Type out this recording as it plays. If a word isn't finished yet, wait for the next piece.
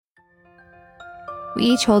We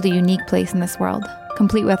each hold a unique place in this world,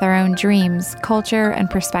 complete with our own dreams, culture, and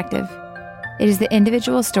perspective. It is the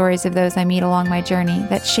individual stories of those I meet along my journey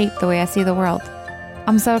that shape the way I see the world.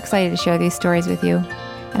 I'm so excited to share these stories with you,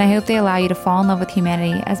 and I hope they allow you to fall in love with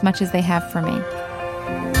humanity as much as they have for me.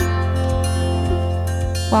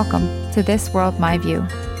 Welcome to This World, My View.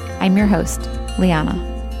 I'm your host, Liana.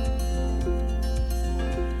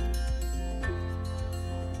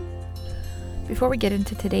 Before we get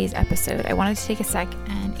into today's episode, I wanted to take a sec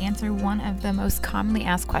and answer one of the most commonly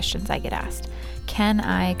asked questions I get asked. Can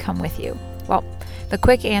I come with you? Well, the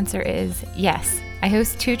quick answer is yes. I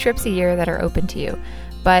host 2 trips a year that are open to you,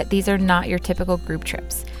 but these are not your typical group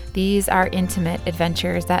trips. These are intimate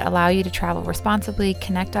adventures that allow you to travel responsibly,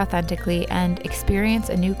 connect authentically, and experience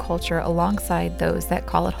a new culture alongside those that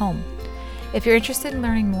call it home. If you're interested in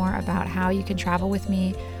learning more about how you can travel with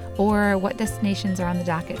me or what destinations are on the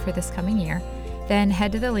docket for this coming year, then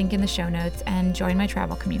head to the link in the show notes and join my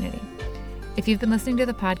travel community. If you've been listening to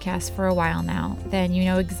the podcast for a while now, then you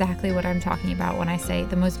know exactly what I'm talking about when I say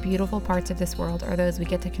the most beautiful parts of this world are those we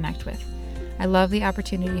get to connect with. I love the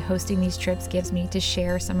opportunity hosting these trips gives me to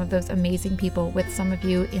share some of those amazing people with some of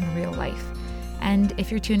you in real life. And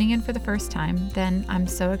if you're tuning in for the first time, then I'm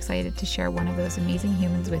so excited to share one of those amazing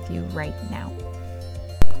humans with you right now.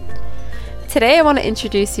 Today I want to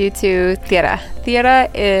introduce you to Thira. Thira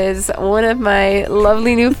is one of my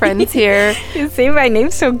lovely new friends here. You say my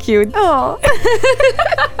name so cute. Oh,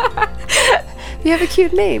 you have a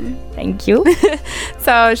cute name. Thank you.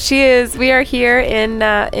 So we are here in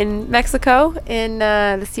Mexico, in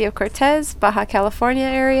the Sea of Cortez, Baja California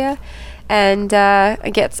area. And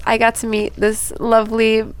I got to meet this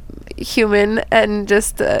lovely human and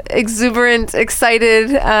just exuberant,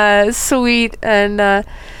 excited, sweet, and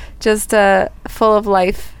just full of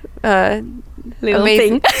life. Little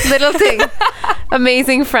thing.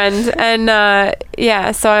 Amazing friend. And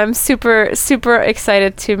so I'm super, super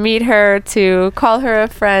excited to meet her, to call her a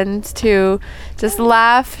friend, to just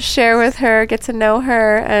laugh, share with her, get to know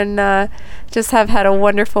her, and just have had a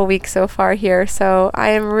wonderful week so far here. So I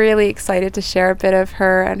am really excited to share a bit of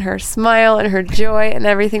her and her smile and her joy and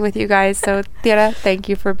everything with you guys. So Thira, thank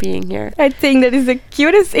you for being here. I think that is the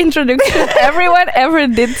cutest introduction everyone ever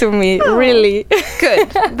did to me. Oh, really. Good.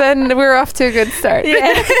 Then we're off to a good start.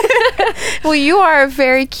 Yeah. Well, you are a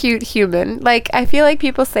very cute human. Like, I feel like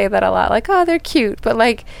people say that a lot. Like, oh, they're cute. But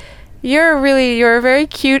like, you're a very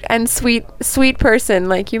cute and sweet person.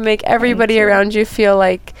 Like, you make everybody around you feel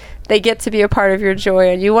like they get to be a part of your joy,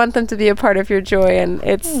 and you want them to be a part of your joy, and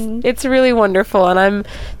it's really wonderful. And I'm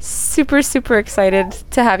super, super excited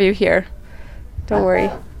to have you here. Don't worry.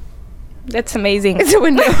 That's amazing. It's a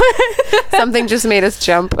window. Something just made us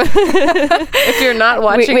jump. If you're not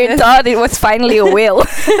watching we this, thought it was finally a whale.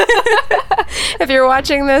 if you're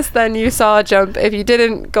watching this, then you saw a jump. If you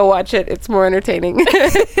didn't, go watch it. It's more entertaining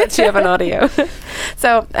that you have an audio.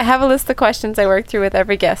 So I have a list of questions I work through with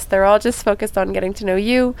every guest. They're all just focused on getting to know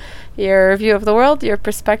you, your view of the world, your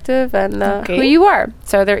perspective, and who you are.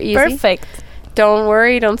 So they're easy. Perfect. Don't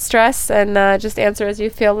worry, don't stress, and just answer as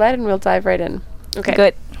you feel led, and we'll dive right in. Okay.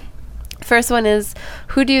 Good. First one is,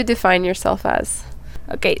 who do you define yourself as?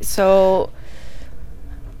 Okay, so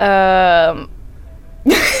this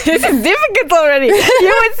is difficult already. You said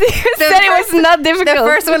it was not difficult. The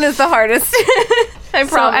first one is the hardest. I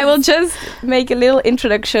promise. So I will just make a little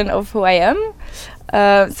introduction of who I am.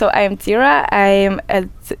 So I am Thira. I am at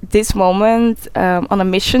this moment on a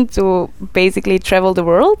mission to basically travel the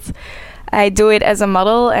world. I do it as a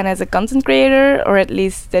model and as a content creator, or at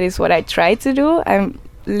least that is what I try to do. I'm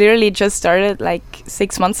literally just started like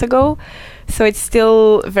 6 months ago, so it's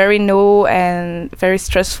still very new and very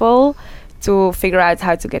stressful to figure out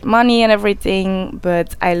how to get money and everything,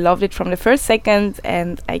 but I loved it from the first second,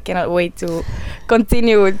 and I cannot wait to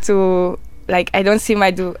continue to, like, I don't see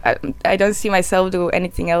myself do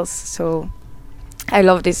anything else, so I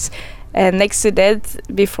love this. And next to that,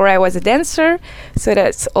 before I was a dancer, so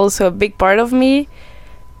that's also a big part of me.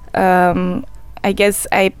 I guess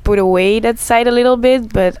I put away that side a little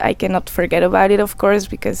bit, but I cannot forget about it, of course,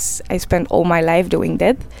 because I spent all my life doing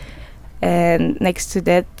that. And next to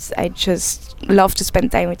that, I just love to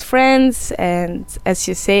spend time with friends. And as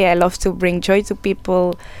you say, I love to bring joy to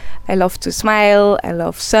people. I love to smile. I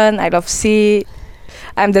love sun. I love sea.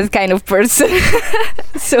 I'm that kind of person.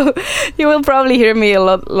 So you will probably hear me a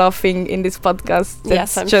lot laughing in this podcast.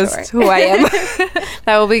 That's yes, I'm just sure. who I am.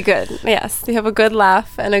 That will be good. Yes, you have a good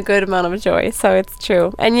laugh and a good amount of joy. So it's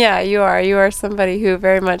true. And yeah, you are somebody who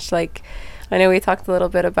very much like I know we talked a little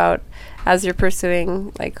bit about as you're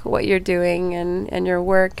pursuing like what you're doing and your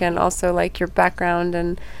work, and also like your background,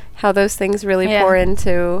 and how those things really pour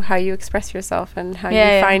into how you express yourself, and how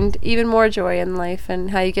you find even more joy in life,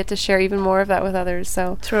 and how you get to share even more of that with others.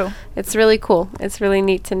 So True. it's really cool. It's really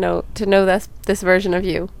neat to know this version of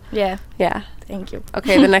you. Yeah. Yeah. Thank you.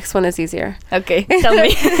 Okay, the next one is easier. Okay, tell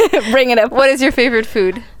me. Bring it up. What is your favorite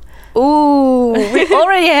food? Ooh, we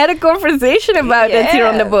already had a conversation about that here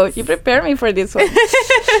on the boat. You prepared me for this one.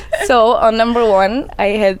 So on number 1, I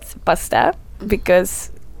had pasta,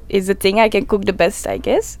 because it's the thing I can cook the best, I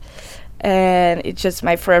guess. And it's just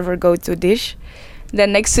my forever go-to dish.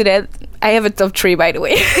 Then next to that, I have a top 3, by the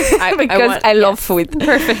way, because I love food.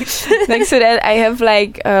 Perfect. Next to that, I have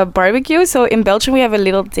like barbecue. So in Belgium, we have a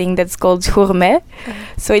little thing that's called gourmet.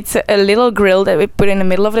 So it's a little grill that we put in the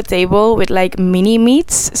middle of the table with like mini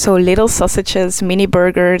meats. So little sausages, mini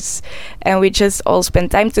burgers. And we just all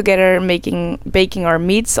spend time together baking our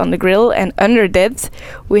meats on the grill. And under that,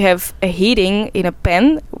 we have a heating in a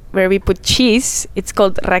pan where we put cheese. It's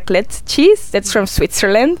called raclette cheese. That's from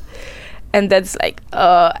Switzerland. And that's like,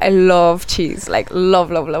 I love cheese, like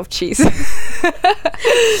love cheese.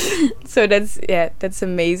 So that's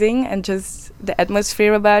amazing. And just the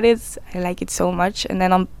atmosphere about it, I like it so much. And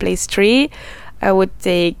then on place 3, I would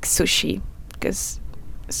take sushi, because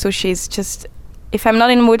sushi is just, if I'm not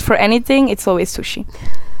in the mood for anything, it's always sushi.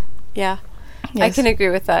 Yeah. Yes. I can agree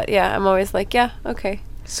with that. Yeah, I'm always like, yeah, okay.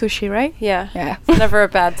 Sushi, right? Yeah. Yeah. It's never a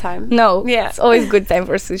bad time. No. Yeah. It's always good time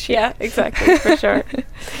for sushi. Yeah, exactly, for sure.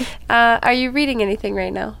 Are you reading anything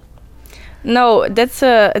right now? No, that's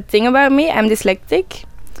a thing about me. I'm dyslexic.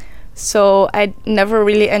 So I never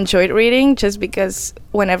really enjoyed reading, just because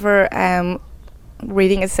whenever I'm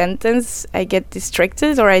reading a sentence, I get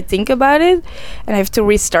distracted or I think about it and I have to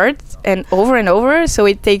restart and over. So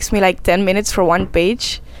it takes me like 10 minutes for one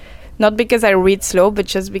page. Not because I read slow, but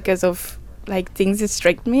just because of like things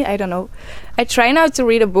distract me. I don't know. I try now to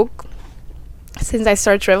read a book since I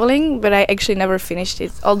started traveling, but I actually never finished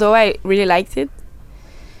it. Although I really liked it,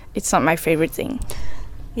 it's not my favorite thing.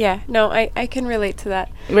 Yeah, no, I can relate to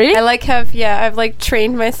that. Really? I've like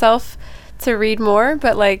trained myself to read more,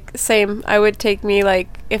 but like same, I would take me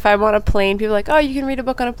like, if I'm on a plane, people are like, oh, you can read a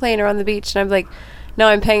book on a plane or on the beach, and I'm like, no,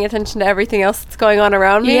 I'm paying attention to everything else that's going on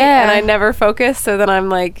around me, and I never focus. So then I'm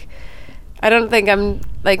like, I don't think I'm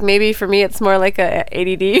like, maybe for me it's more like a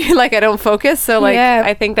ADD, like I don't focus. So like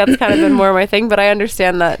I think that's kind of been more my thing, but I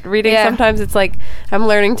understand that reading sometimes it's like I'm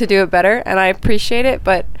learning to do it better, and I appreciate it,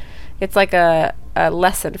 but it's like a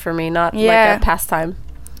lesson for me, not like a pastime.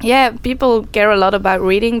 Yeah, people care a lot about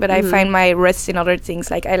reading, but I find my rest in other things.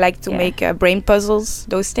 Like I like to make brain puzzles,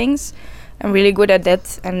 those things. I'm really good at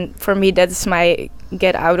that, and for me that's my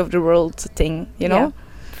get out of the world thing, you know?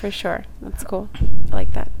 Yeah, for sure. That's cool. I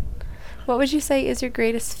like that. What would you say is your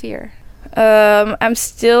greatest fear? I'm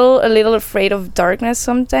still a little afraid of darkness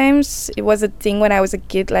sometimes. It was a thing when I was a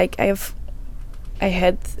kid. Like I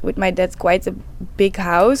had with my dad quite a big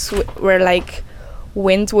house where like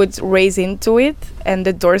wind would raise into it and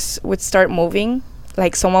the doors would start moving,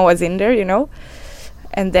 like someone was in there, you know.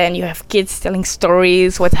 And then you have kids telling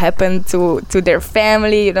stories what happened to their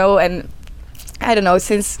family, you know. And I don't know,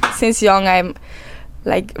 since young I'm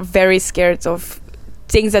like very scared of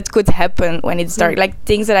things that could happen when it's dark, like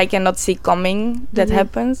things that I cannot see coming that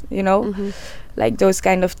happens, you know, like those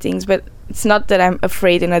kind of things. But it's not that I'm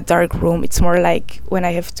afraid in a dark room, it's more like when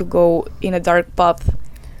I have to go in a dark path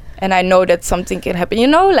and I know that something can happen, you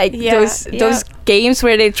know, like those games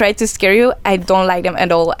where they try to scare you. I don't like them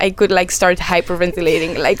at all. I could like start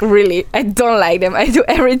hyperventilating, like really, I don't like them. I do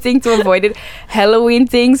everything to avoid it. Halloween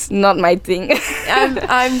things, not my thing.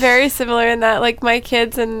 I'm very similar in that, like my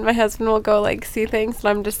kids and my husband will go like see things and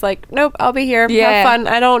I'm just like, nope, I'll be here, have fun.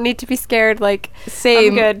 I don't need to be scared. Like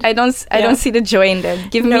same, I'm good. I don't see the joy in them.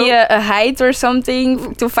 Give me a height or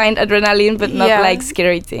something to find adrenaline, but not like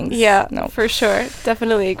scary things. Yeah, no, for sure.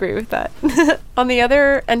 Definitely agree with that. On the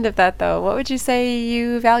other end of that though, what would you say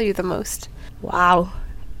you value the most? Wow,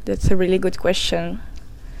 that's a really good question.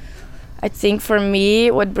 I think for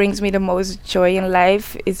me, what brings me the most joy in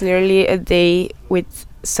life is literally a day with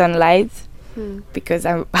sunlight, because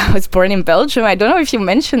I was born in Belgium. I don't know if you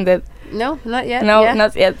mentioned that. No, not yet. No,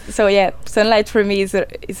 not yet. So yeah, sunlight for me is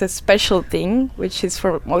a special thing, which is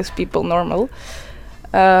for most people normal.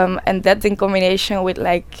 And that in combination with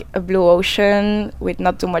like a blue ocean with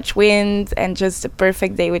not too much wind and just a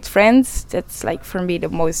perfect day with friends, that's like for me the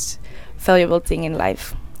most valuable thing in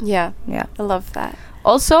life. Yeah, I love that.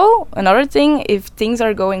 Also, another thing, if things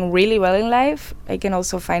are going really well in life, I can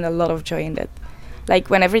also find a lot of joy in that. Like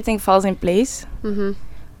when everything falls in place,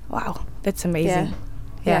 wow, that's amazing.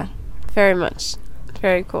 Yeah, Very much.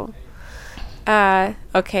 Very cool.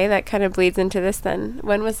 Okay, that kind of bleeds into this then.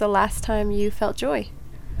 When was the last time you felt joy?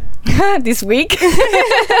 This week.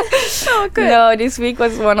 Oh, good. No, this week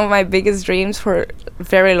was one of my biggest dreams for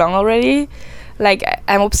very long already. Like,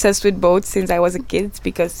 I'm obsessed with boats since I was a kid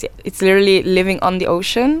because it's literally living on the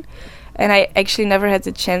ocean. And I actually never had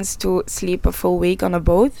the chance to sleep a full week on a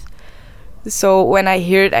boat. So when I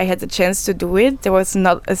heard I had the chance to do it, there was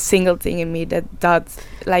not a single thing in me that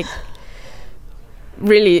like,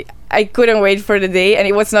 really, I couldn't wait for the day. And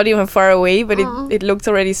it was not even far away, but it looked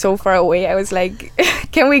already so far away. I was like,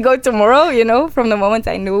 can we go tomorrow? You know, from the moment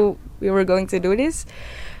I knew we were going to do this.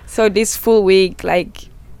 So this full week, like,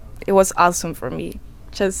 it was awesome for me.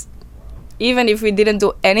 Just, even if we didn't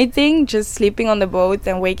do anything, just sleeping on the boat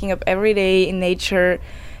and waking up every day in nature.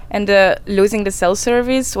 And losing the cell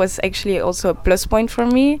service was actually also a plus point for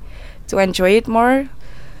me to enjoy it more,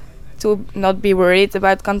 to not be worried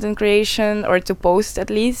about content creation or to post at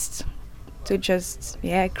least, to just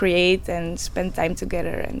create and spend time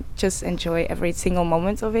together and just enjoy every single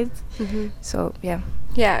moment of it. So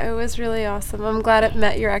yeah, it was really awesome. I'm glad it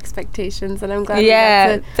met your expectations, and I'm glad we got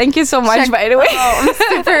to thank you so much, by the way.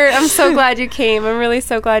 I'm so glad you came. I'm really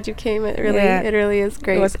so glad you came. It really is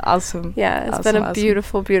great. It was awesome. Yeah, it's been a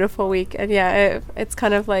beautiful week. And it's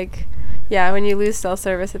kind of like, when you lose cell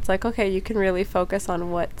service, it's like, okay, you can really focus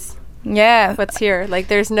on what's here. Like,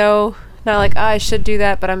 there's not like, I should do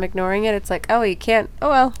that, but I'm ignoring it. It's like, oh, you can't. Oh,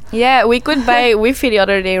 well. Yeah, we could buy Wi-Fi the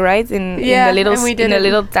other day, right? In the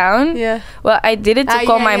little town. Yeah. Well, I did it to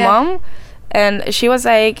call my mom, and she was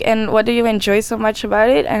like, "And what do you enjoy so much about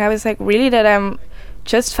it?" And I was like, "Really, that I'm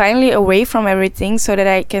just finally away from everything, so that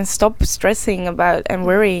I can stop stressing about and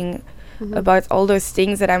worrying about all those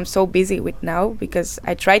things that I'm so busy with now, because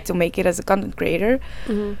I tried to make it as a content creator.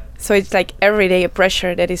 So it's like every day a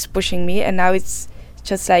pressure that is pushing me, and now it's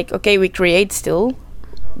just like, okay, we create still,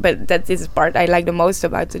 but that is the part I like the most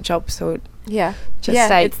about the job. So it's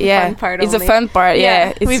the fun part. It's a fun part.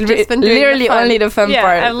 Yeah, it's we've just been literally only the fun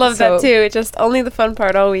part. I love that too. It's just only the fun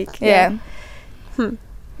part all week. Yeah.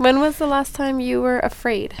 When was the last time you were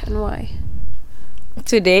afraid, and why?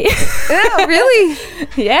 Today. Oh, really?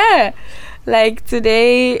 Yeah. Like,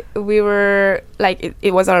 today we were like,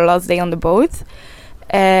 it was our last day on the boat,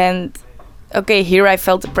 and okay, here I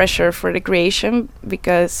felt the pressure for the creation,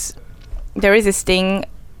 because there is this thing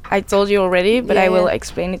I told you already, but I will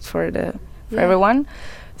explain it for everyone.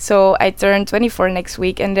 So I turn 24 next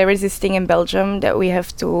week, and there is this thing in Belgium that we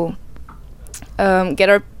have to get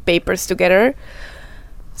our papers together.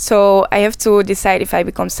 So I have to decide if I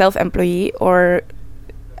become self-employee, or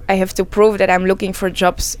I have to prove that I'm looking for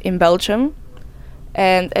jobs in Belgium.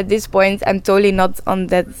 And at this point, I'm totally not on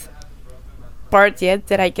that part yet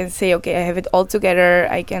that I can say, okay, I have it all together,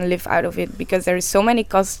 I can live out of it, because there is so many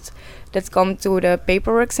costs that come to the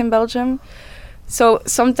paperwork in Belgium. So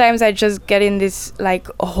sometimes I just get in this like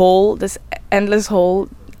hole, this endless hole,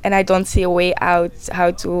 and I don't see a way out,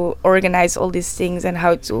 how to organize all these things and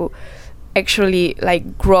how to actually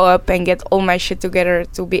like grow up and get all my shit together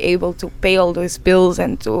to be able to pay all those bills,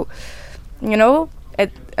 and to,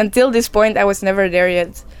 until this point I was never there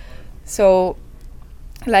yet. So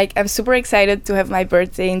like, I'm super excited to have my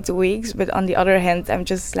birthday in 2 weeks, but on the other hand, I'm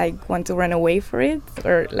just like want to run away for it,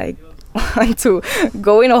 or like want to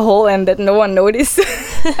go in a hole and that no one notice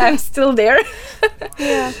I'm still there.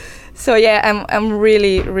 So I'm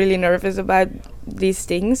really, really nervous about these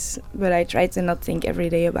things, but I try to not think every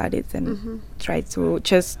day about it, and try to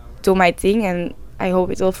just do my thing, and I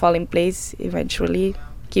hope it will fall in place eventually.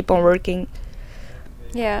 Keep on working.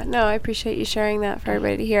 Yeah, no, I appreciate you sharing that for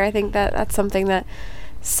everybody to hear. I think that that's something that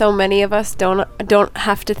so many of us don't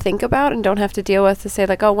have to think about and don't have to deal with, to say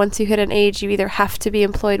like, oh, once you hit an age, you either have to be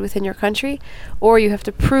employed within your country, or you have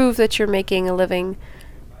to prove that you're making a living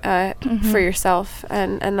for yourself,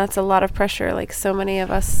 and that's a lot of pressure. Like, so many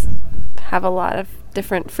of us have a lot of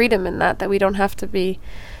different freedom in that we don't have to be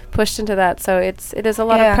pushed into that. So it is a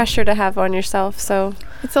lot of pressure to have on yourself. So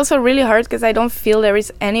it's also really hard because I don't feel there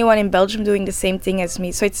is anyone in Belgium doing the same thing as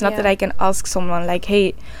me. So it's not that I can ask someone like,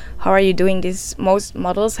 hey, how are you doing this? Most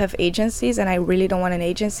models have agencies, and I really don't want an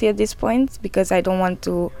agency at this point, because I don't want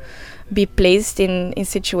to be placed in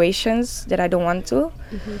situations that I don't want to.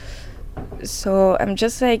 So I'm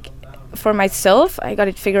just like, for myself, I got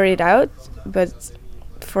it figured out, but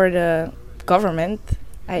for the government,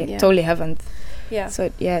 I totally haven't. Yeah. So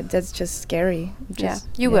that's just scary.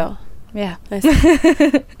 You will. Yeah.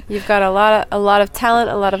 You've got a lot of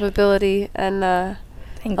talent, a lot of ability, and a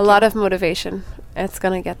lot of motivation. It's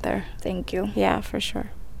gonna get there. Thank you. Yeah, for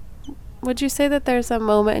sure. Would you say that there's a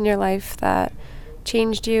moment in your life that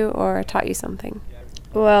changed you or taught you something?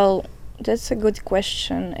 Well, That's a good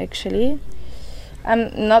question, actually.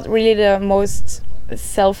 I'm not really the most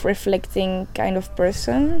self-reflecting kind of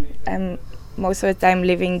person. I'm most of the time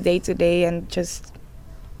living day to day and just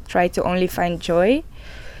try to only find joy.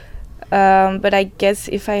 But I guess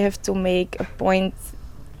if I have to make a point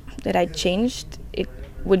that I changed, it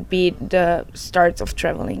would be the start of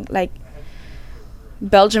traveling. Like,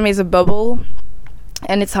 Belgium is a bubble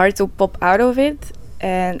and it's hard to pop out of it,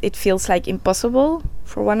 and it feels like impossible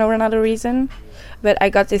for one or another reason. But I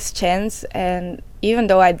got this chance, and even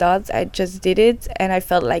though I thought, I just did it, and I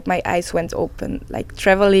felt like my eyes went open. Like,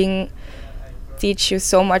 traveling teach you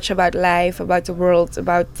so much about life, about the world,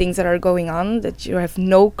 about things that are going on that you have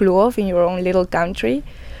no clue of in your own little country.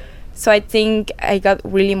 So I think I got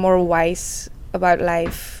really more wise about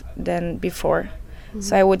life than before.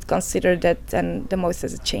 So I would consider that then the most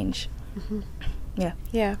as a change.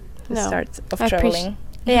 Yeah. The start of traveling.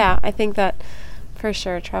 Yeah, I think that for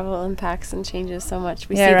sure travel impacts and changes so much.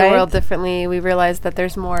 We see right? the world differently. We realize that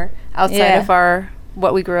there's more outside of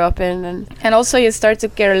what we grew up in, and also you start to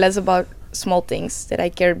care less about small things that I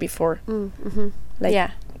cared before.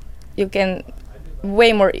 Like, you can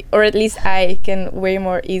way more, or at least I can way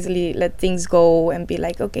more easily let things go and be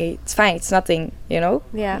like, okay, it's fine, it's nothing, you know?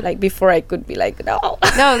 Yeah. Like, before I could be like, no,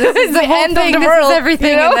 this is the end thing, of the this world, is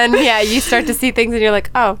everything, you know? and then you start to see things and you're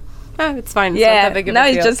like, oh, it's fine. It's not that big of now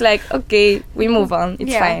a deal. it's just like, okay, we move on,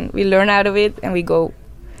 it's fine, we learn out of it and we go.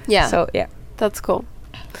 So that's cool.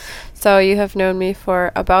 So you have known me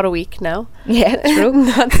for about a week now. Yeah, true.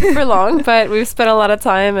 Not super long, but we've spent a lot of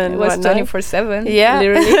time and it was 24/7. Yeah,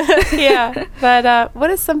 literally. Yeah. But what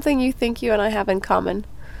is something you think you and I have in common?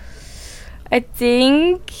 I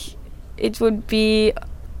think it would be,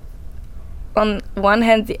 on one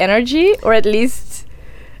hand, the energy, or at least,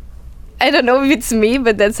 I don't know if it's me,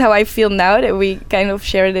 but that's how I feel now, that we kind of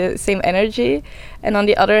share the same energy. And on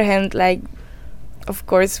the other hand, like, of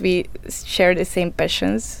course, we share the same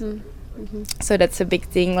passions. So that's a big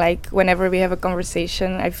thing. Like, whenever we have a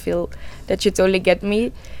conversation, I feel that you totally get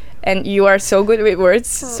me, and you are so good with words,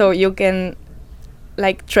 so you can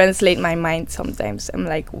like translate my mind sometimes. I'm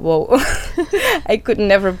like, whoa. I could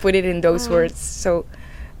never put it in those words. So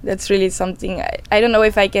that's really something, I don't know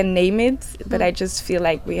if I can name it, but I just feel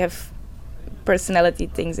like we have personality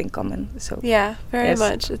things in common. So yeah, very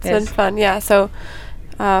much. It's been fun. Yeah. So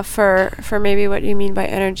for maybe what you mean by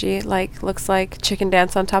energy, like, looks like chicken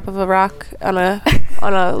dance on top of a rock on a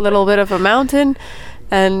on a little bit of a mountain,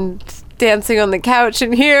 and dancing on the couch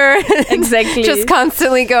in here. Exactly. Just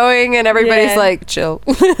constantly going, and everybody's like, chill.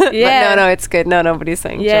 But no, it's good. No, nobody's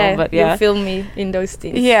saying chill, but you feel me in those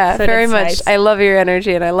things. Yeah, so very much. nice. I love your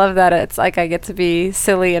energy, and I love that it's like I get to be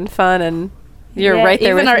silly and fun, and you're right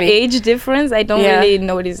there with me. Even our age difference, I don't really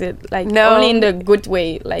notice it. Like, only in the good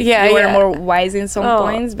way. Like, you are more wise in some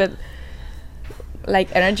points, but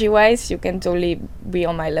like, energy-wise, you can totally be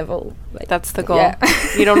on my level. Like, that's the goal. Yeah.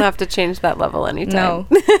 You don't have to change that level anytime.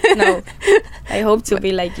 No. I hope to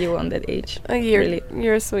be like you on that age.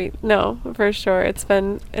 You're sweet. No, for sure. It's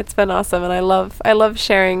been awesome, and I love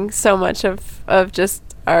sharing so much of just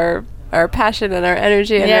our passion and our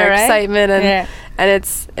energy and our excitement, and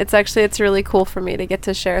it's really cool for me to get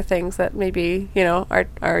to share things that maybe, you know,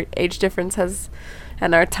 our age difference has,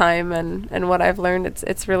 and our time and what I've learned.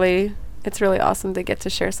 It's really awesome to get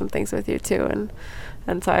to share some things with you too,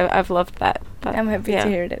 and so I've loved that. But I'm happy to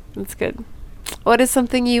hear that. It's good. What is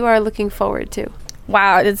something you are looking forward to?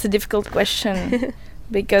 Wow, that's a difficult question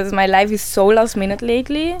because my life is so last minute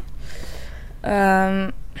lately.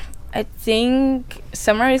 I think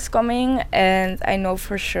summer is coming, and I know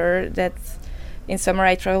for sure that in summer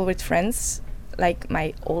I travel with friends, like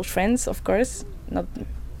my old friends, of course, not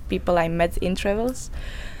people I met in travels.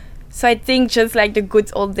 So I think just like the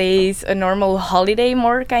good old days, a normal holiday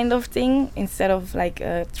more kind of thing, instead of like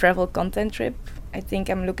a travel content trip. I think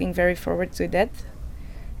I'm looking very forward to that.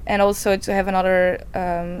 And also to have another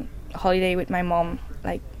holiday with my mom.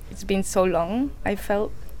 Like, it's been so long, I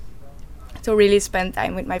felt, to really spend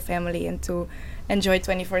time with my family and to enjoy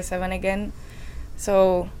 24/7 again.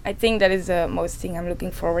 So I think that is the most thing I'm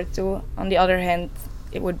looking forward to. On the other hand,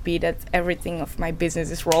 it would be that everything of my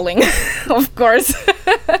business is rolling, of course.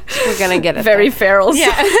 We're gonna get it. Very feral.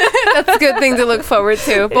 Yeah, that's a good thing to look forward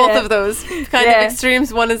to. Both of those kind of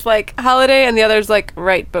extremes. One is like holiday, and the other is like,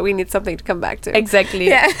 right, but we need something to come back to. Exactly.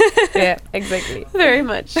 Yeah. Yeah, exactly. Very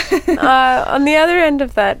much. On the other end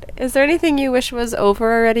of that, is there anything you wish was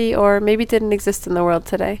over already, or maybe didn't exist in the world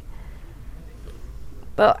today?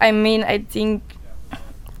 Well, I mean, I think,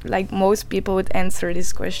 like most people would answer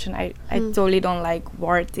this question, I totally don't like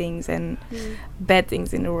war things and bad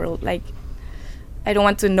things in the world. Like, I don't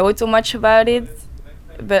want to know too much about it,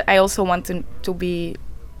 but I also want to be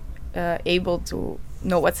able to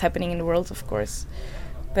know what's happening in the world, of course.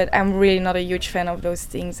 But I'm really not a huge fan of those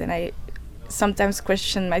things, and I sometimes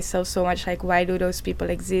question myself so much, like, why do those people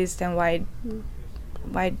exist, and why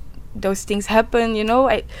those things happen, you know?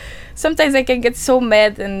 Sometimes I can get so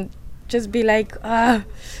mad and just be like, I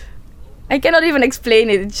cannot even explain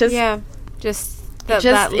it. It's just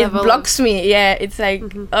that it blocks me. Yeah, it's like,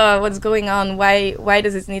 what's going on? Why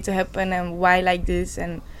does it need to happen, and why like this?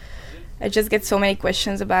 And I just get so many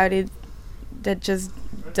questions about it that just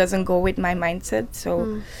doesn't go with my mindset.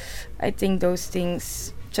 So I think those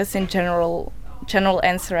things, just in general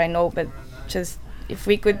answer I know, but just if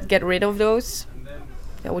we could get rid of those,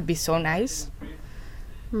 that would be so nice.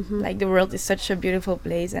 Like, the world is such a beautiful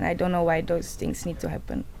place, and I don't know why those things need to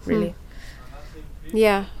happen, really.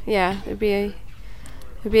 Yeah, it'd be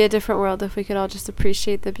a different world if we could all just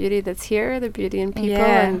appreciate the beauty that's here, the beauty in people,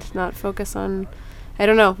 and not focus on, I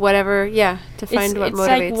don't know, whatever, to find what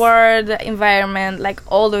motivates. It's like war, the environment, like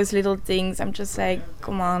all those little things. I'm just like,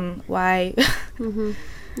 come on, why?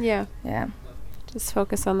 Yeah. Just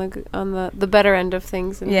focus on the better end of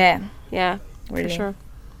things. And yeah, really. For sure.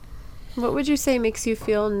 What would you say makes you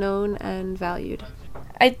feel known and valued?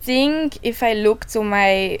 I think if I look to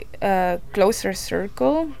my closer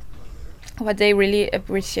circle, what they really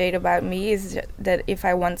appreciate about me is that if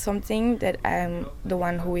I want something, that I'm the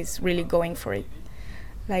one who is really going for it.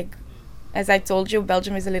 Like, as I told you,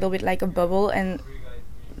 Belgium is a little bit like a bubble, and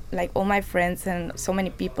like all my friends and so many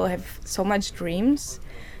people have so much dreams,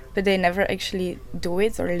 but they never actually do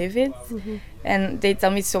it or live it. And they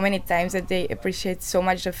tell me so many times that they appreciate so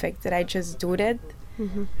much the fact that I just do that.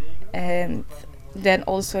 And then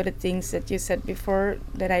also the things that you said before,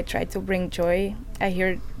 that I try to bring joy. I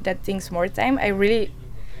hear that things more time. I really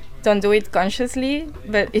don't do it consciously,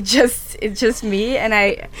 but it's just me, and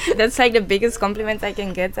that's like the biggest compliment I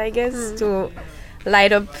can get, I guess, to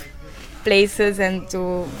light up places and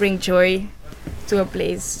to bring joy to a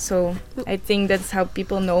place. So I think that's how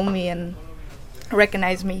people know me and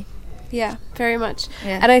recognize me. Yeah, very much.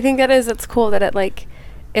 And I think that's cool that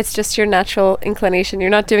it's just your natural inclination. You're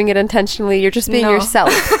not doing it intentionally. You're just being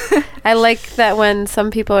yourself. I like that when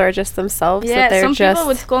some people are just themselves. Yeah, some people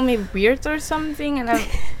would call me weird or something, and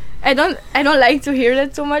I don't like to hear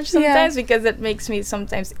that too much sometimes, because it makes me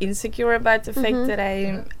sometimes insecure about the fact that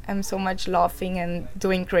I'm so much laughing and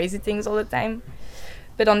doing crazy things all the time.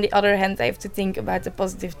 But on the other hand, I have to think about the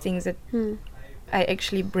positive things that I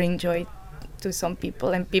actually bring joy to some people,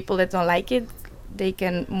 and people that don't like it, they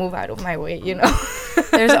can move out of my way, you know.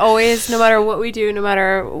 There's always, no matter what we do, no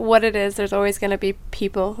matter what it is, there's always going to be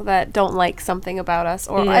people that don't like something about us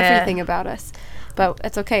or everything about us. But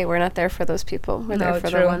it's okay. We're not there for those people. We're there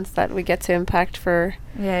for the ones that we get to impact for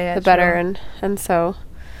the better. And so,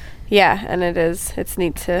 and it's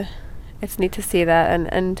neat to see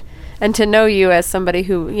that and to know you as somebody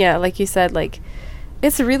who, like you said, like,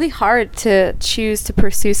 it's really hard to choose to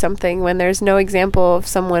pursue something when there's no example of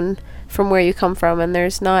someone from where you come from, and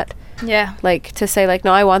there's not like to say like,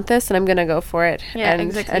 no, I want this and I'm gonna go for it.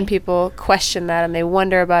 And people question that, and they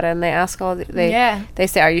wonder about it, and they ask they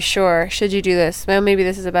say, are you sure? Should you do this? Well, maybe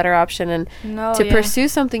this is a better option. And to pursue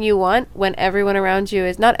something you want when everyone around you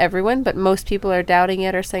is, not everyone, but most people are doubting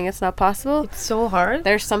it or saying it's not possible. It's so hard.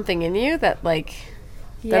 There's something in you that like,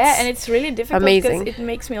 and it's really difficult because it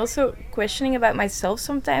makes me also questioning about myself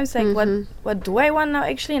sometimes, like what do I want now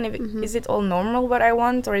actually, and is it all normal what I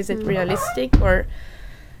want, or is it realistic, or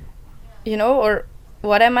you know, or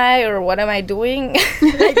what am I doing?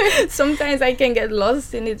 Like, sometimes I can get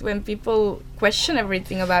lost in it when people question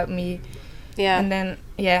everything about me, and then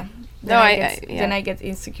I get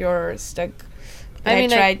insecure or stuck. I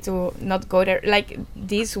try to not go there. Like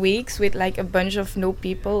these weeks with like a bunch of new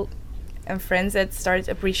people and friends that started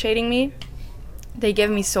appreciating me, they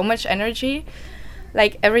gave me so much energy.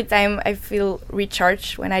 Like every time I feel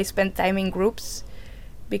recharged when I spend time in groups,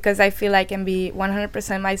 because I feel I can be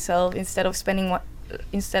 100% myself instead of spending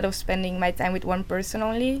my time with one person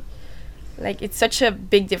only. Like, it's such a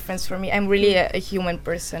big difference for me. I'm really a human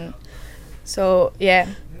person, so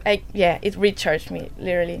it recharged me,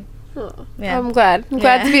 literally. Oh, yeah. I'm glad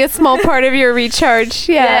to be a small part of your recharge.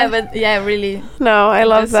 Really. No, I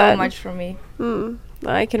love that so much for me.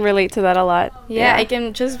 I can relate to that a lot. I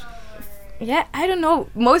can just I don't know,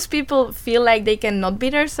 most people feel like they cannot be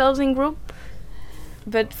themselves in group,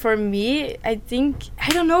 but for me, I think, I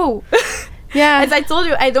don't know. As I told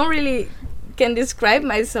you, I don't really can describe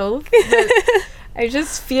myself, but I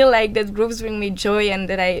just feel like that groups bring me joy, and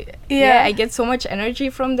that I get so much energy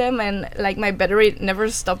from them, and like my battery never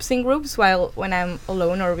stops in groups, while when I'm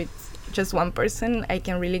alone or with just one person, I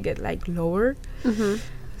can really get like lower.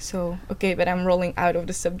 So, okay, but I'm rolling out of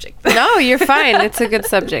the subject. No, you're fine. It's a good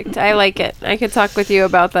subject. I like it. I could talk with you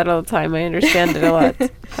about that all the time. I understand it a lot.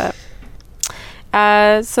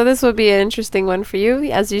 But, so this would be an interesting one for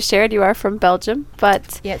you. As you shared, you are from Belgium,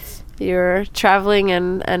 but Yes. you're traveling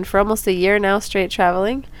and for almost a year now, straight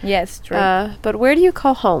traveling. Yes, true. But where do you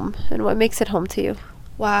call home, and what makes it home to you?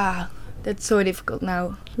 Wow, that's so difficult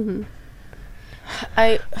now. Mm-hmm.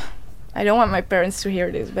 I don't want my parents to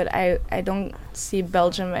hear this, but I don't see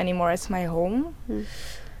Belgium anymore as my home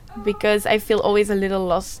because I feel always a little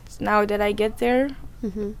lost now that I get there.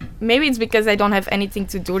 Maybe it's because I don't have anything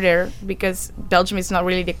to do there, because Belgium is not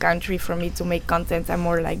really the country for me to make content. I'm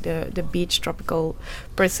more like the beach tropical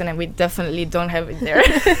person, and we definitely don't have it there.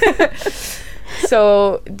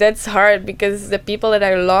 So that's hard because the people that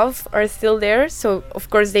I love are still there. So of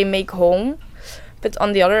course they make home. But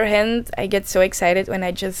on the other hand, I get so excited when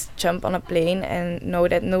I just jump on a plane and know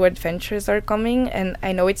that new adventures are coming. And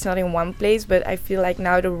I know it's not in one place, but I feel like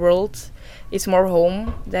now the world is more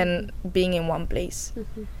home than being in one place.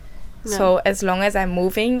 So as long as I'm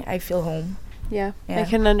moving, I feel home. Yeah, I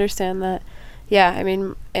can understand that. Yeah, I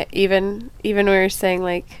mean, even we were saying,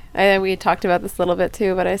 like, we talked about this a little bit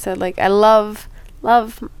too, but I said, like, I love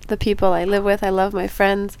the people I live with. I love my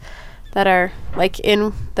friends that are like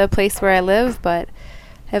in the place where I live, but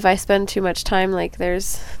if I spend too much time, like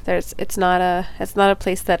it's not a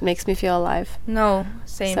place that makes me feel alive. No,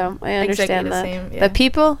 same. So I understand exactly that. Same, yeah. The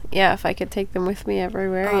people, if I could take them with me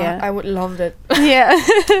everywhere, I would love that. Yeah,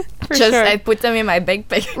 for just sure. I put them in my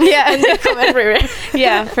backpack. Yeah, and they come everywhere.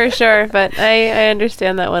 Yeah, for sure. But I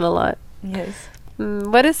understand that one a lot. Yes.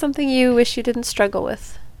 What is something you wish you didn't struggle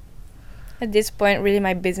with? At this point, really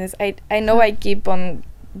my business. I know I keep on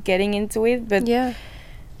getting into it, but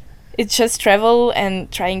it's just travel and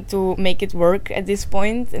trying to make it work at this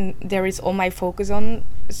point, and there is all my focus on.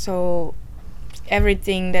 So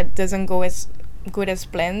everything that doesn't go as good as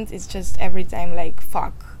planned, it's just every time like,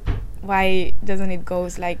 fuck, why doesn't it go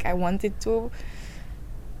as like I want it to?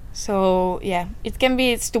 So yeah, it can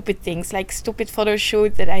be stupid things, like stupid photo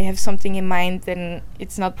shoot that I have something in mind and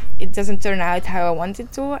it doesn't turn out how I want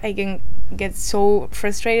it to. I can get so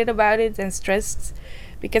frustrated about it and stressed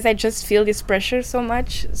because I just feel this pressure so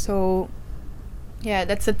much. So yeah,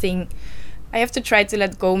 that's the thing. I have to try to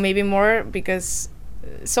let go maybe more, because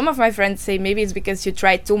some of my friends say maybe it's because you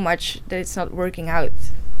try too much that it's not working out.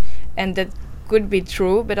 And that could be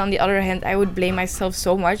true, but on the other hand, I would blame myself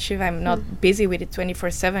so much if I'm not busy with it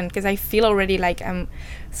 24/7, because I feel already like I'm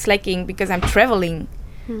slacking because I'm traveling.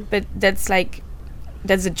 But that's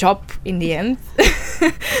a job in the end.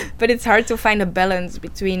 But it's hard to find a balance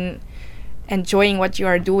between enjoying what you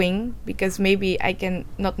are doing, because maybe I can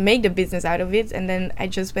not make the business out of it, and then I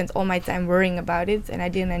just spent all my time worrying about it and I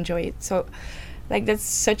didn't enjoy it. So like that's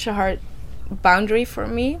such a hard boundary for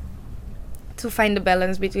me, to find the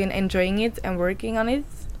balance between enjoying it and working on it.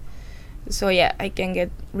 So yeah, I can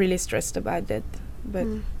get really stressed about that. But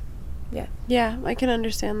yeah, I can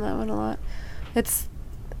understand that one a lot. It's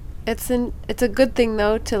a good thing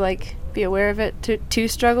though to like be aware of it, to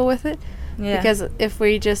struggle with it. Yeah. Because if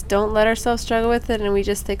we just don't let ourselves struggle with it and we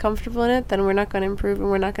just stay comfortable in it, then we're not going to improve and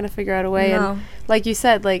we're not going to figure out a way. No. And like you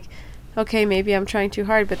said, like, okay, maybe I'm trying too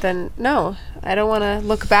hard, but then no, I don't want to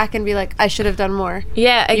look back and be like, I should have done more.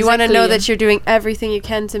 Yeah, exactly. You want to know that you're doing everything you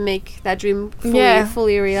can to make that dream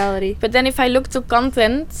fully a reality. But then if I look to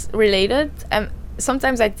content related,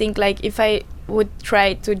 sometimes I think like if I would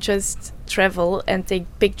try to just travel and take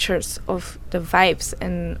pictures of the vibes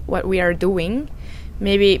and what we are doing,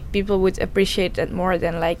 maybe people would appreciate that more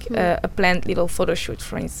than like a planned little photo shoot,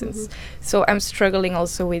 for instance. So I'm struggling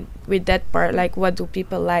also with that part, like what do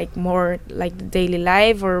people like more, like the daily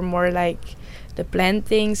life or more like the planned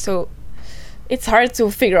things. So it's hard to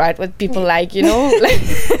figure out what people like, you know. Like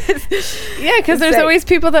yeah, because there's like, always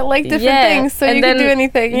people that like different things, so you can do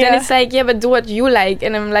anything. Then it's like, yeah, but do what you like,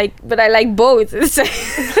 and I'm like, but I like both. It's like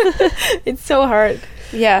it's so hard.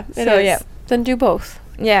 Yeah, it is. Yeah, then do both.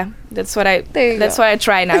 Yeah, that's what I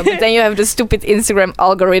try now. But then you have the stupid Instagram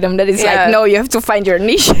algorithm that is like, no, you have to find your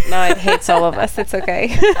niche. No, it hates all of us. It's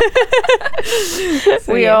okay.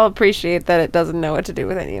 So we all appreciate that it doesn't know what to do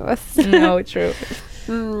with any of us. No, true.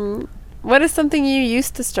 What is something you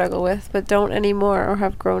used to struggle with but don't anymore or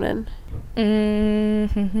have grown in?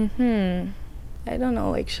 I don't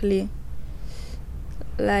know, actually.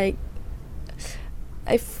 Like,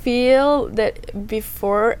 I feel that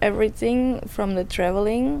before everything from the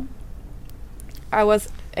traveling, I was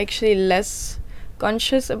actually less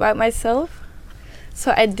conscious about myself.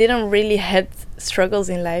 So I didn't really had struggles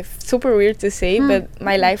in life. Super weird to say, but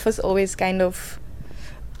my life was always kind of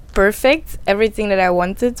perfect. Everything that I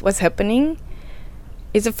wanted was happening.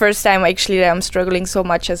 It's the first time actually that I'm struggling so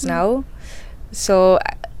much as now. So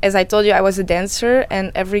as I told you, I was a dancer,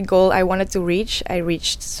 and every goal I wanted to reach, I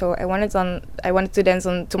reached. So I wanted to dance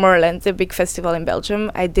on Tomorrowland, the big festival in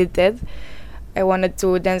Belgium. I did that. I wanted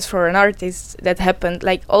to dance for an artist. That happened.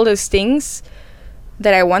 Like all those things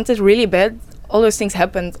that I wanted really bad, all those things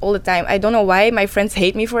happened all the time. I don't know why my friends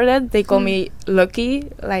hate me for that. They call me lucky.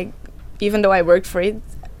 Like even though I worked for it,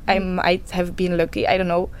 I might have been lucky. I don't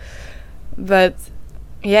know. But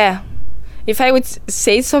yeah, if I would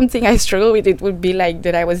say something I struggle with, it would be like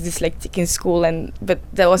that I was dyslexic in school, but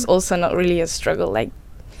that was also not really a struggle. Like,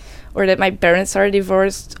 or that my parents are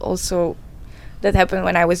divorced. Also, that happened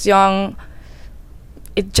when I was young.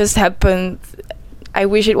 It just happened. I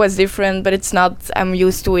wish it was different, but it's not. I'm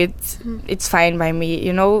used to it. It's fine by me,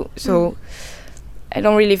 you know. So I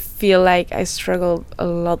don't really feel like I struggled a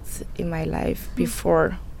lot in my life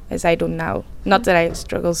before, as I do now. Not that I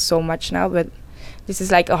struggle so much now, but this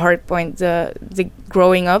is like a hard point, the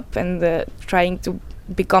growing up and the trying to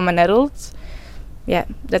become an adult. Yeah,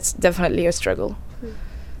 that's definitely a struggle.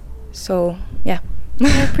 So yeah.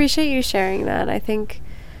 I appreciate you sharing that. I think,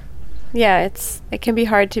 yeah, it can be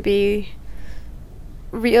hard to be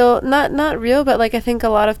real, not real, but like I think a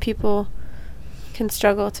lot of people can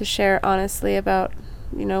struggle to share honestly about,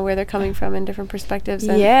 you know, where they're coming from and different perspectives.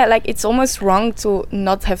 And yeah, like it's almost wrong to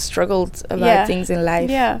not have struggled about things in life.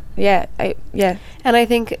 Yeah. And I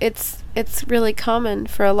think it's really common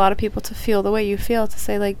for a lot of people to feel the way you feel, to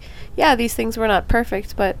say like, yeah, these things were not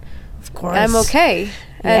perfect, but of course I'm okay.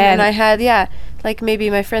 And I had, like maybe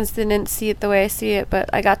my friends didn't see it the way I see it, but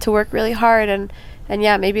I got to work really hard, and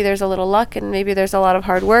yeah, maybe there's a little luck and maybe there's a lot of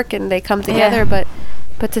hard work and they come together, but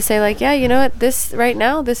to say like, yeah, you know what, this right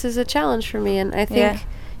now, this is a challenge for me. And I think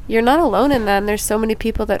you're not alone in that. And there's so many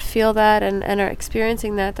people that feel that and are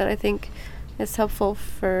experiencing that I think it's helpful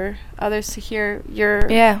for others to hear your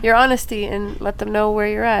honesty and let them know where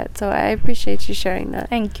you're at. So I appreciate you sharing that.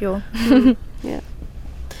 Thank you. Yeah.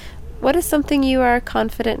 What is something you are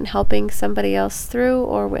confident in helping somebody else through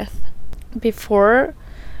or with? Before,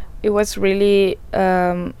 it was really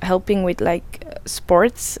helping with like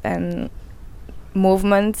sports and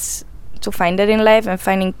movements, to find that in life and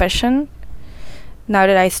finding passion. Now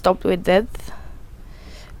that I stopped with that,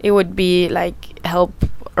 it would be like help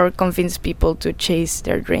or convince people to chase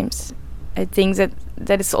their dreams. I think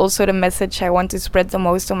that is also the message I want to spread the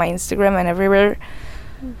most on my Instagram and everywhere,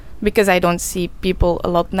 because I don't see people a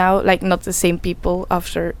lot now, like not the same people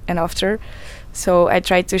after and after. So I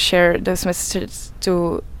try to share those messages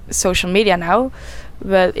to social media now,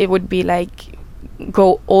 but it would be like,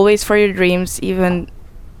 go always for your dreams, even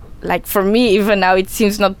like for me, even now it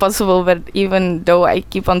seems not possible, but even though I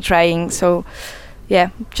keep on trying. So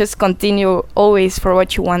yeah, just continue always for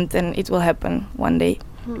what you want and it will happen one day.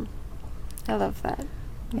 I love that.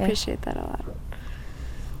 Appreciate that a lot.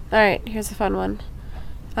 All right, here's a fun one.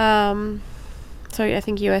 So I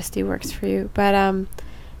think USD works for you, but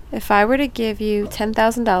if I were to give you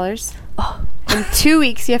 $10,000 in 2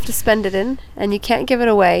 weeks, you have to spend it in, and you can't give it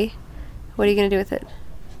away, what are you gonna do with it?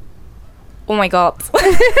 Oh my god.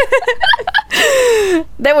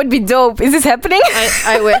 That would be dope. Is this happening?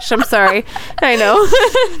 I wish. I'm sorry. I know.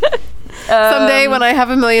 Someday when I have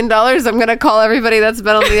 $1 million, I'm gonna call everybody that's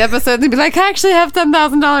been on the episode and be like, I actually have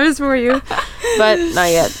 $10,000 for you. But not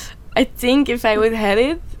yet. I think if I would have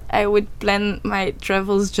it, I would plan my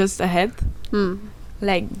travels just ahead.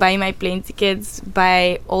 Like buy my plane tickets,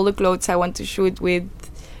 buy all the clothes I want to shoot with,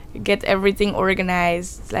 get everything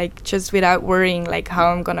organized, like just without worrying like how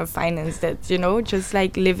I'm gonna finance that, you know, just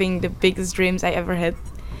like living the biggest dreams I ever had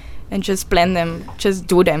and just plan them, just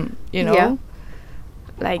do them, you know.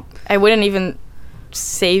 Like I wouldn't even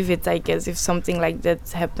save it, I guess, if something like that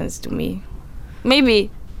happens to me. Maybe,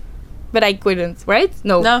 but I couldn't, right?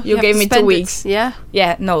 No, you gave me 2 weeks.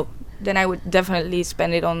 No, then I would definitely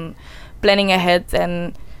spend it on planning ahead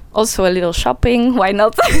and also a little shopping. Why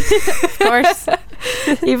not? Of course.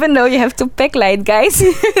 Even though you have to pack light, guys.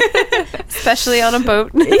 Especially on a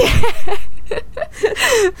boat.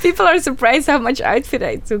 People are surprised how much outfit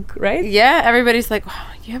I took, right? Yeah, everybody's like, wow,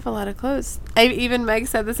 you have a lot of clothes. Even Meg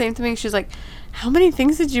said the same to me. She's like, how many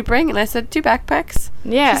things did you bring? And I said, 2 backpacks.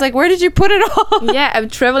 Yeah. She's like, where did you put it all? Yeah, I'm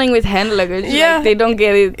traveling with hand luggage. Yeah. Like, they don't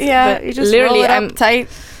get it. Yeah, you just literally roll it up tight.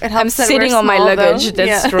 I'm sitting on my luggage. Though.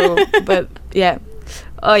 That's true. But yeah.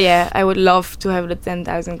 Oh yeah, I would love to have the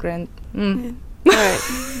 10,000 grand. All right,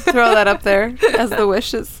 throw that up there as the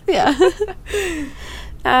wishes. Yeah.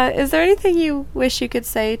 Is there anything you wish you could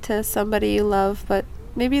say to somebody you love, but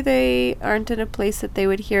maybe they aren't in a place that they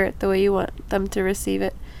would hear it the way you want them to receive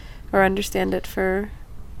it or understand it for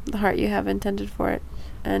the heart you have intended for it,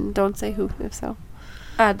 and don't say who if so.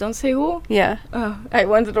 Don't say who? Yeah. Oh, I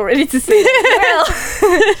wanted already to say that.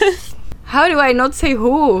 Well, how do I not say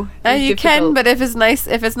who? You can, but if it's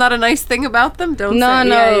not a nice thing about them, don't say. No.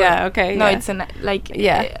 Yeah, okay. No, yeah. it's like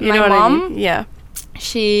you my know what mom. I mean. Yeah.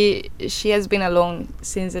 She has been alone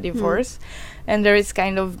since the divorce, and there is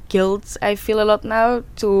kind of guilt I feel a lot now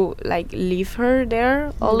to like leave her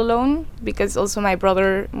there all alone, because also my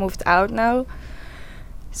brother moved out now.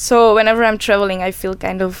 So whenever I'm traveling, I feel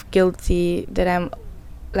kind of guilty that I'm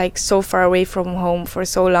like so far away from home for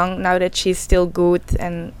so long now that she's still good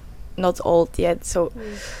and not old yet. So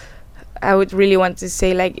I would really want to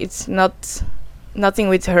say like it's nothing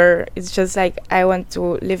with her. It's just like I want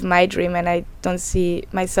to live my dream, and I don't see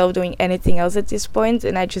myself doing anything else at this point.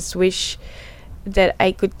 And I just wish that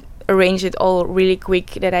I could arrange it all really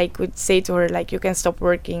quick, that I could say to her like, you can stop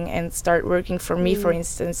working and start working for me, for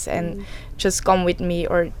instance, and just come with me,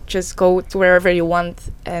 or just go to wherever you want,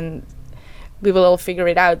 and we will all figure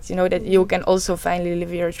it out, you know, that you can also finally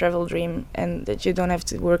live your travel dream, and that you don't have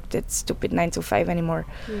to work that stupid 9 to 5 anymore.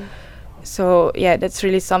 So yeah, that's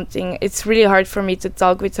really something. It's really hard for me to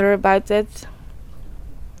talk with her about that.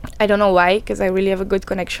 I don't know why, because I really have a good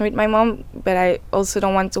connection with my mom, but I also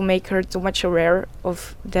don't want to make her too much aware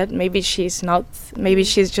of that. Maybe she's not. Maybe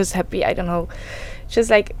she's just happy. I don't know. Just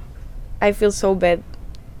like, I feel so bad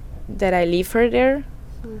that I leave her there.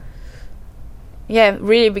 Yeah,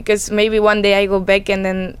 really, because maybe one day I go back and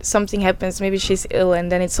then something happens. Maybe she's ill,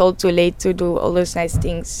 and then it's all too late to do all those nice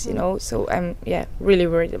things, you know? So I'm, really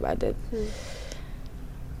worried about that.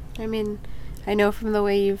 I mean, I know from the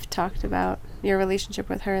way you've talked about your relationship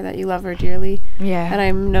with her that you love her dearly. Yeah. And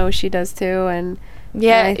I know she does too. And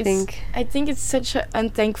yeah, and I think it's such an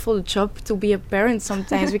unthankful job to be a parent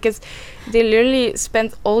sometimes, because they literally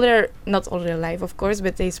spend not all their life, of course,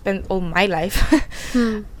 but they spend all my life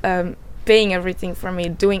paying everything for me,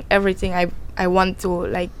 doing everything I want to.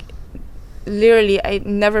 Like, literally, I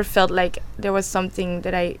never felt like there was something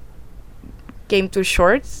that I came too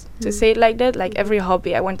short, to say it like that. Like, every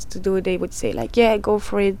hobby I wanted to do, they would say like, yeah, go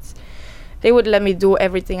for it. They would let me do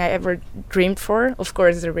everything I ever dreamed for. Of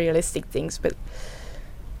course, the realistic things, but...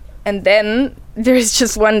 And then there's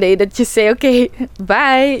just one day that you say, okay,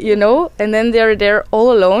 bye, you know? And then they're there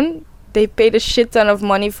all alone. They paid a shit ton of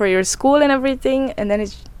money for your school and everything. And then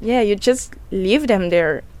you just leave them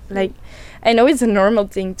there. Like, I know it's a normal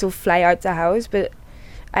thing to fly out the house, but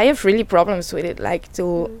I have really problems with it. Like,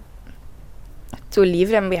 to leave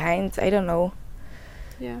them behind. I don't know.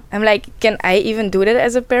 Yeah. I'm like, can I even do that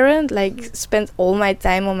as a parent? Like, spend all my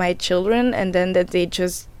time on my children, and then that they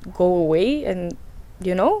just go away, and,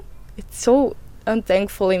 you know? It's so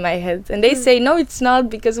unthankful in my head. And they say, no, it's not,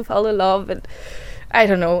 because of all the love. And I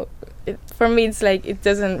don't know. For me, it's like, it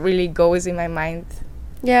doesn't really goes in my mind.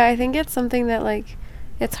 Yeah, I think it's something that, like,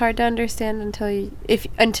 it's hard to understand until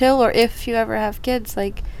if you ever have kids,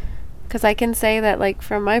 like, because I can say that, like,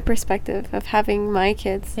 from my perspective of having my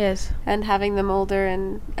kids, yes, and having them older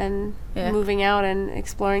and moving out and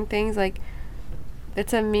exploring things, like,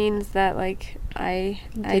 it's a means that, like, I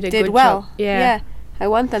did well. Yeah, I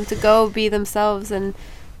want them to go be themselves, and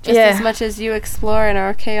just as much as you explore and are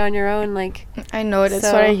okay on your own, like, I know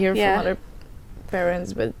that's what I hear from other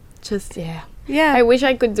parents, but just I wish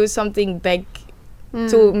I could do something back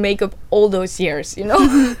to make up all those years, you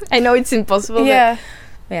know. I know it's impossible. But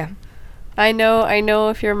I know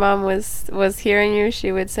if your mom was hearing you,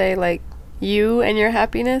 she would say, like, you and your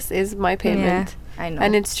happiness is my payment. I know,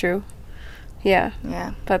 and it's true. Yeah,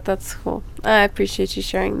 but that's cool. I appreciate you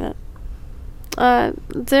sharing that.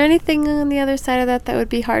 Is there anything on the other side of that would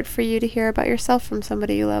be hard for you to hear about yourself from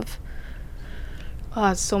somebody you love?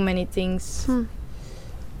 So many things.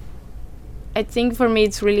 I think for me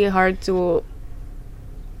it's really hard to,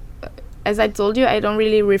 as I told you, I don't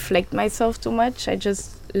really reflect myself too much. I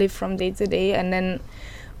just live from day to day, and then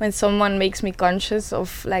when someone makes me conscious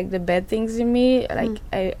of, like, the bad things in me, like,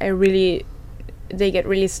 they get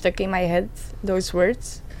really stuck in my head, those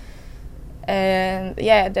words. And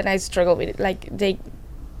then I struggle with it. Like,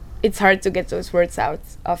 it's hard to get those words out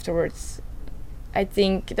afterwards. I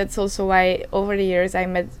think that's also why over the years I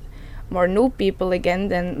met more new people again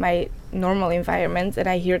than my normal environment, and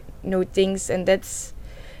I hear new things, and it's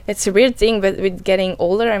a weird thing, but with getting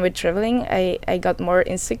older and with traveling, I got more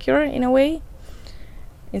insecure in a way,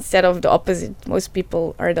 instead of the opposite. Most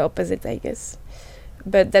people are the opposite, I guess.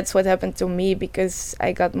 But that's what happened to me, because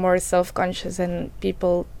I got more self-conscious, and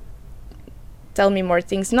people tell me more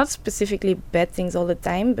things, not specifically bad things all the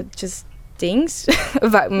time, but just things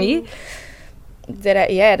about me that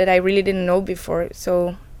I really didn't know before.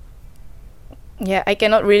 So Yeah, I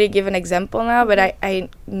cannot really give an example now, but I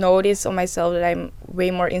notice on myself that I'm way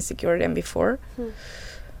more insecure than before.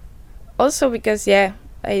 Also because,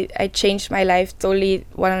 I changed my life totally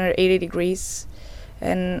 180 degrees.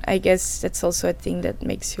 And I guess that's also a thing that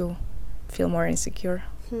makes you feel more insecure.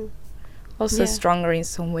 Also stronger in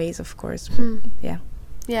some ways, of course. But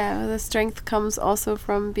Yeah, the strength comes also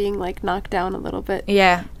from being like knocked down a little bit.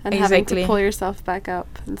 Yeah, and having to pull yourself back up.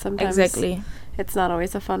 And sometimes it's not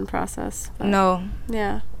always a fun process. No.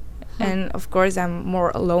 Yeah. And of course I'm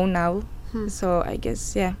more alone now. So I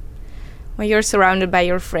guess, when you're surrounded by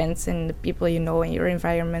your friends and the people you know in your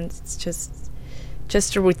environment, it's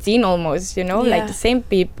just a routine almost, like the same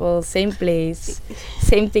people, same place,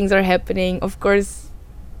 same things are happening. Of course,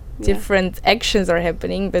 different actions are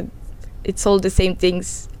happening, but it's all the same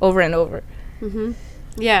things over and over.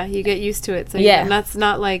 Yeah, you get used to it. So and that's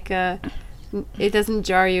not like it doesn't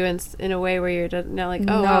jar you in a way where you're not like,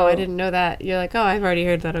 oh, wow, I didn't know that. You're like, oh, I've already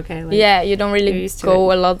heard that. Okay. Like, you don't really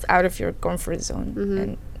go a lot out of your comfort zone.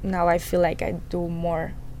 And now I feel like I do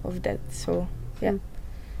more of that. So,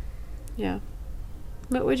 Yeah.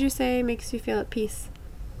 What would you say makes you feel at peace?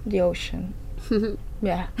 The ocean.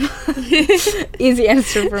 Yeah. Easy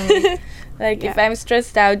answer for me. Like, if I'm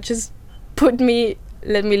stressed out, just let me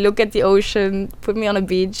look at the ocean, put me on a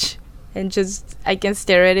beach, and I can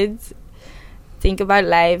stare at it, think about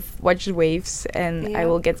life, watch the waves, and I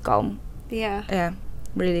will get calm. Yeah. Yeah,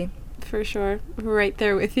 really. For sure. Right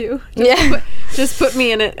there with you. Just put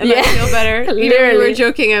me in it and I feel better. Literally. Even when we were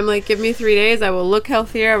joking, I'm like, give me 3 days, I will look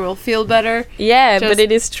healthier, I will feel better. Yeah, but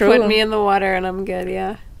it is true. Put me in the water and I'm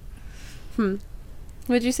good,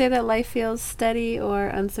 Would you say that life feels steady or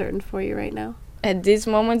uncertain for you right now? At this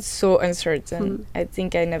moment, so uncertain. I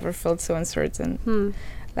think I never felt so uncertain.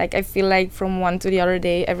 Like, I feel like from one to the other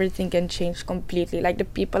day, everything can change completely. Like, the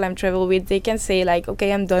people I'm travel with, they can say, like,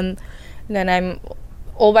 okay, I'm done. And then I'm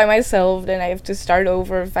all by myself. Then I have to start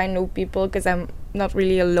over, find new people, because I'm not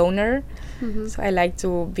really a loner. So I like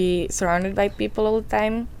to be surrounded by people all the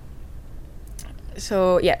time.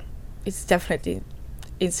 So, it's definitely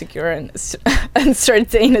insecure and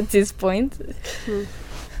uncertain at this point.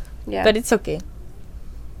 Yeah. But it's okay.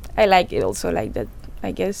 I like it also like that,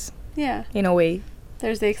 I guess. Yeah. In a way.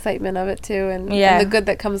 There's the excitement of it too, and the good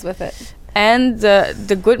that comes with it. And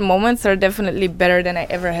the good moments are definitely better than I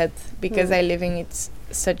ever had, because I live in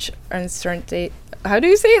such uncertainty. How do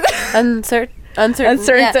you say that? Uncertain.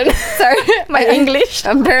 Yeah. Sorry, my English.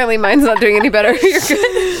 Apparently mine's not doing any better. You're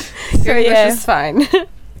good. Your English is fine.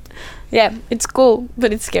 Yeah, it's cool,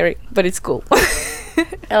 but it's scary, but it's cool.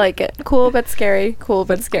 I like it. Cool but scary. Cool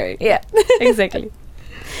but scary. Yeah, exactly.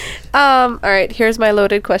 All right, here's my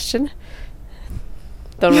loaded question.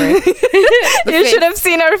 Don't worry. You should have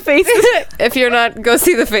seen our faces. If you're not, go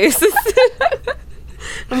see the faces.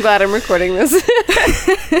 I'm glad I'm recording this.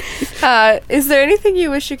 Is there anything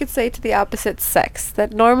you wish you could say to the opposite sex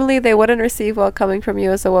that normally they wouldn't receive while coming from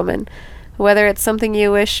you as a woman? Whether it's something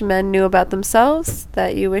you wish men knew about themselves,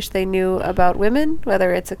 that you wish they knew about women,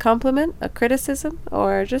 whether it's a compliment, a criticism,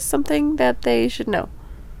 or just something that they should know.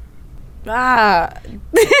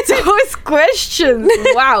 Those questions.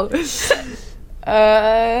 Wow.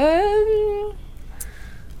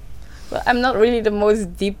 Well, I'm not really the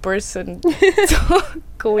most deep person to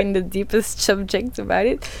go in the deepest subject about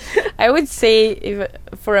it. I would say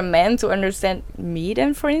for a man to understand me,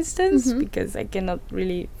 then, for instance, because I cannot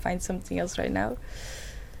really find something else right now.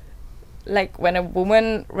 Like, when a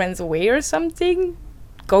woman runs away or something,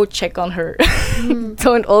 go check on her.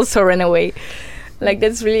 Don't also run away. Like,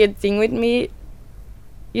 that's really a thing with me.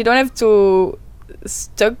 You don't have to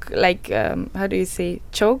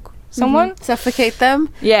choke someone, suffocate them,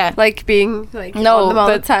 like being like no, on them all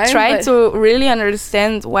but the time. Try to really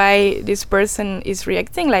understand why this person is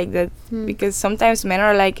reacting like that, because sometimes men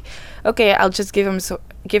are like, okay, I'll just give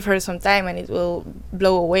her some time and it will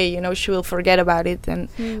blow away, she will forget about it. And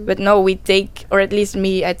but no, we take, or at least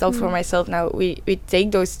me, I talk for myself now, we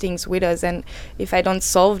take those things with us, and if I don't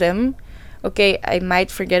solve them, okay, I might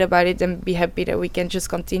forget about it and be happy that we can just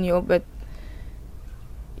continue, but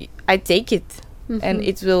I take it. And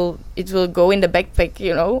it will go in the backpack,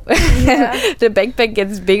 The backpack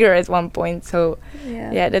gets bigger at one point. So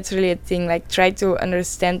that's really a thing. Like, try to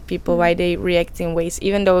understand people, why they react in ways,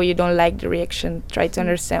 even though you don't like the reaction. Try to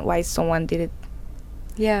understand why someone did it.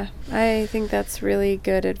 Yeah, I think that's really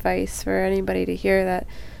good advice for anybody to hear, that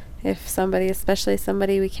if somebody, especially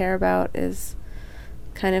somebody we care about, is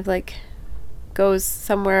kind of like goes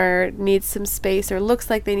somewhere, needs some space, or looks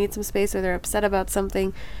like they need some space, or they're upset about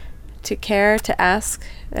something, to care, to ask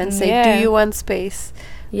and say, do you want space,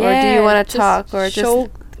 or do you want to talk, or just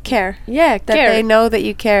care. Yeah, That care. they know that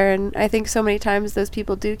you care. And I think so many times those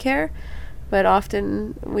people do care, but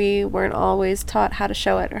often we weren't always taught how to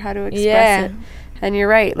show it or how to express it. And you're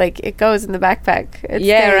right, like it goes in the backpack. It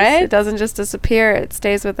stays. Right? It doesn't just disappear. It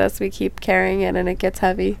stays with us. We keep carrying it and it gets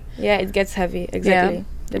heavy. Yeah, it gets heavy. Exactly.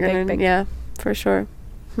 The backpack. Yeah, for sure.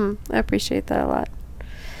 I appreciate that a lot.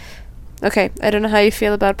 Okay, I don't know how you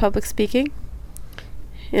feel about public speaking.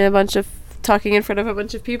 Talking in front of a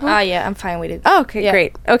bunch of people. Yeah, I'm fine with it. Oh, okay,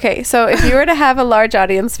 great. Okay, so if you were to have a large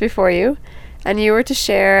audience before you, and you were to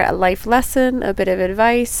share a life lesson, a bit of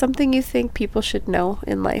advice, something you think people should know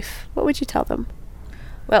in life, what would you tell them?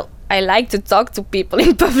 Well, I like to talk to people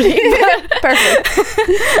in public.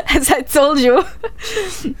 Perfect. As I told you,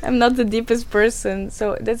 I'm not the deepest person.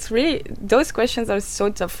 So those questions are so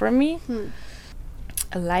tough for me.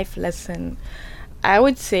 A life lesson. I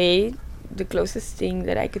would say the closest thing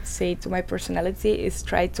that I could say to my personality is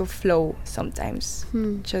try to flow sometimes.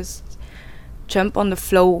 Just jump on the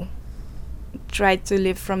flow. Try to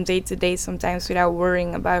live from day to day sometimes without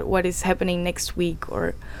worrying about what is happening next week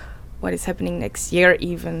or what is happening next year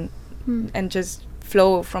even, and just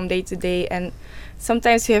flow from day to day. And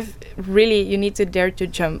sometimes you need to dare to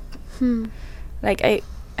jump. Like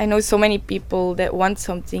I know so many people that want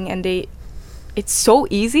something and it's so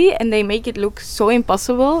easy and they make it look so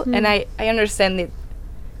impossible, and I understand it.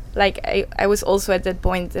 Like I was also at that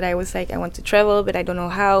point that I was like, I want to travel but I don't know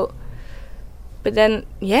how. But then,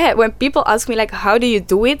 when people ask me, like, how do you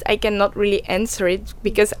do it? I cannot really answer it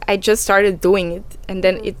because I just started doing it. And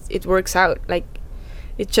then it works out. Like,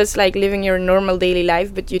 it's just like living your normal daily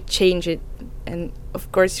life, but you change it. And,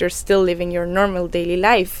 of course, you're still living your normal daily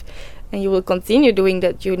life. And you will continue doing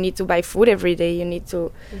that. You need to buy food every day. You need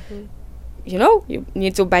to, you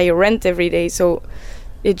need to buy your rent every day. So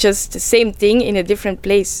it's just the same thing in a different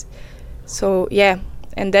place. So,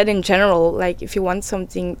 and that in general, like, if you want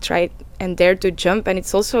something, try it and dare to jump. And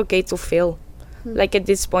it's also okay to fail. Like, at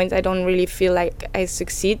this point, I don't really feel like I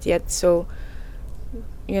succeed yet. So,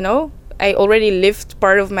 I already lived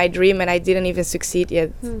part of my dream and I didn't even succeed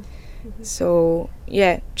yet. So,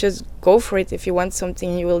 just go for it. If you want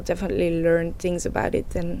something, you will definitely learn things about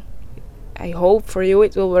it. And I hope for you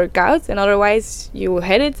it will work out. And otherwise, you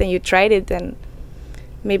had it and you tried it. And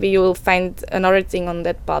maybe you will find another thing on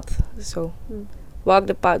that path. So, walk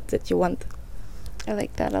the path that you want. I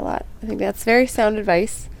like that a lot. I think that's very sound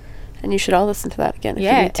advice, and you should all listen to that again. If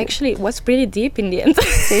you need to. Actually, it was pretty deep in the end.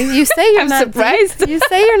 See, you say you're I'm not surprised. Deep. You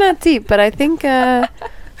say you're not deep, but I think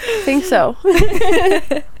so.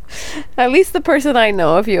 At least the person I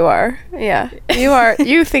know of you are. Yeah, you are.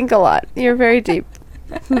 You think a lot. You're very deep.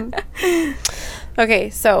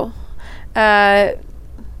 Okay, so,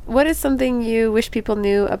 what is something you wish people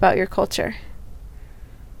knew about your culture?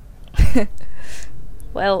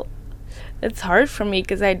 Well, it's hard for me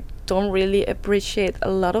because I don't really appreciate a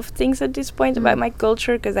lot of things at this point about my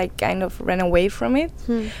culture because I kind of ran away from it.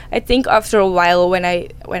 I think after a while, when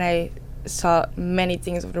I saw many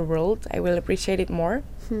things of the world, I will appreciate it more.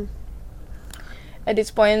 At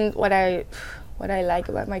this point, what I like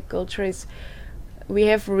about my culture is we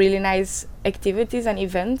have really nice activities and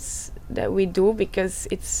events that we do because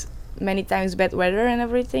it's many times bad weather and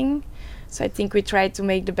everything. So I think we try to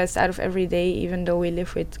make the best out of every day, even though we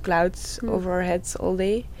live with clouds over our heads all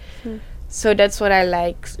day. So that's what I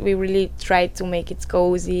like. We really try to make it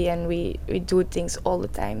cozy and we do things all the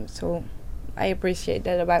time. So I appreciate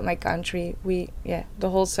that about my country. The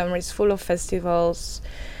whole summer is full of festivals.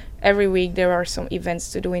 Every week there are some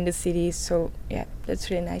events to do in the city. So that's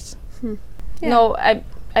really nice. No,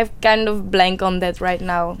 I've kind of blank on that right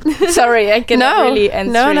now. Sorry, I cannot really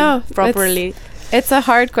answer it properly. It's a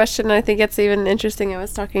hard question, and I think it's even interesting. I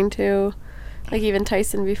was talking to, like, even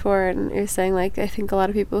Tyson before, and he was saying, like, I think a lot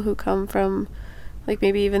of people who come from, like,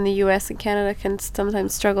 maybe even the US and Canada can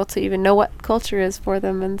sometimes struggle to even know what culture is for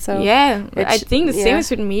them, and so... I think the same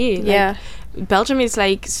is with me. Like, Belgium is,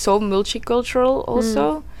 like, so multicultural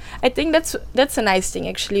also. I think that's a nice thing,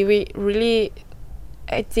 actually. We really...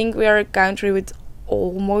 I think we are a country with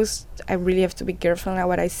almost, I really have to be careful now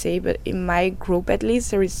what I say, but in my group at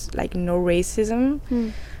least there is like no racism.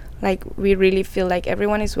 Like we really feel like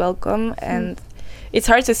everyone is welcome, and it's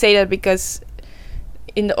hard to say that because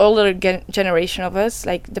in the older generation of us,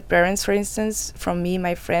 like the parents, for instance, from me,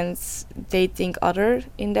 my friends, they think other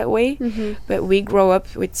in that way. But we grow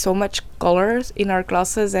up with so much colors in our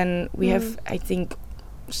classes, and we have, I think,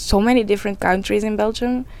 so many different countries in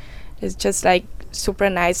Belgium. It's just like super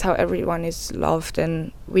nice how everyone is loved,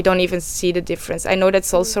 and we don't even see the difference. I know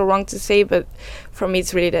that's also wrong to say, but for me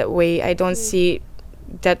it's really that way. I don't see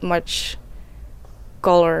that much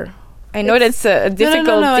color I know that's a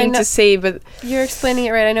difficult thing to say, but you're explaining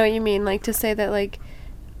it right. I know what you mean. Like to say that, like,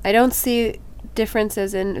 I don't see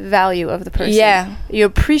differences in value of the person. Yeah, you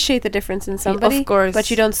appreciate the difference in somebody, of course, but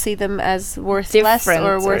you don't see them as worth different less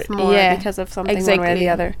or worth more because of something one way or the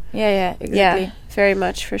other. Yeah, exactly. Yeah, very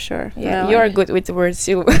much for sure. Yeah, you're good with the words.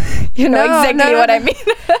 You know exactly what I mean.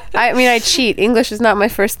 I mean, I cheat. English is not my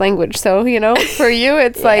first language, so for you,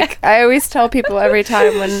 it's like I always tell people every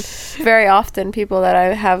time when, very often, people that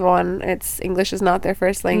I have on, it's English is not their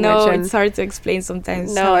first language. No, it's hard to explain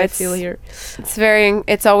sometimes. No, I feel here.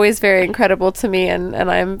 It's always very incredible to me, and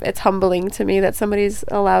it's humbling to me that somebody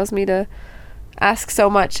allows me to ask so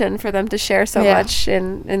much and for them to share so much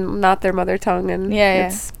in not their mother tongue, and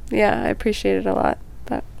I appreciate it a lot.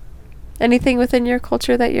 But anything within your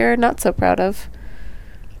culture that you're not so proud of?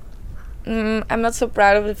 I'm not so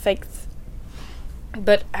proud of the fact,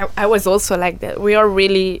 but I was also like that. We are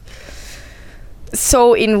really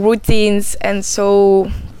so in routines, and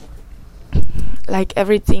so like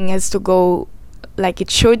everything has to go like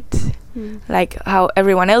it should, like how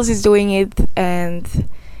everyone else is doing it, and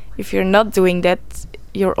if you're not doing that,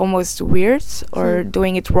 you're almost weird or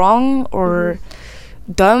doing it wrong or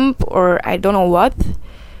dumb or I don't know what.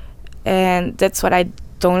 And that's what I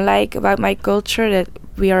don't like about my culture, that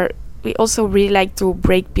we also really like to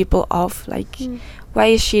break people off, like why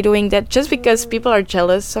is she doing that, just because people are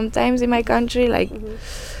jealous sometimes in my country, like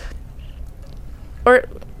or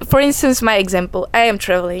for instance, my example, I am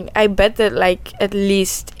traveling. I bet that like at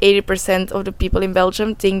least 80% of the people in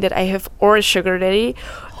Belgium think that I have or a sugar daddy,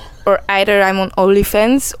 or either I'm on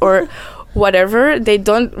OnlyFans or whatever. They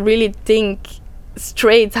don't really think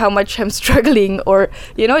straight how much I'm struggling, or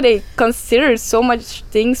they consider so much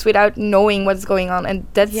things without knowing what's going on, and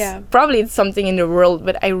that's probably something in the world,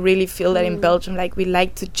 but I really feel that in Belgium, like, we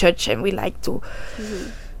like to judge and we like to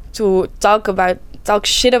talk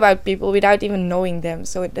shit about people without even knowing them.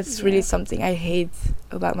 So that's really something I hate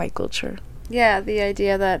about my culture. Yeah, the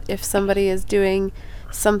idea that if somebody is doing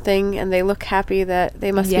something and they look happy, that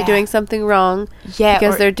they must be doing something wrong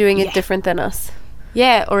because they're doing it different than us.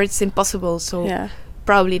 Yeah, or it's impossible. So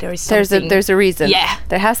probably there is something. There's a reason. Yeah,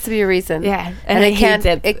 there has to be a reason. Yeah, and it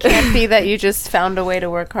can't be that you just found a way to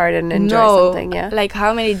work hard and enjoy something. Yeah, like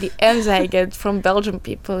how many DMs I get from Belgian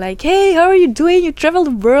people, like, "Hey, how are you doing? You travel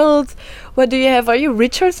the world. What do you have? Are you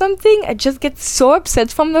rich or something?" I just get so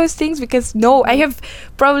upset from those things because I have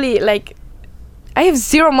probably I have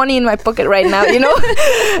zero money in my pocket right now,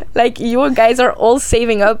 like you guys are all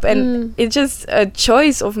saving up, and it's just a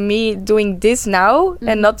choice of me doing this now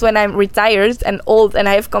and not when I'm retired and old and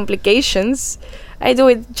I have complications. I do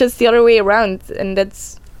it just the other way around, and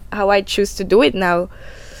that's how I choose to do it now.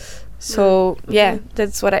 So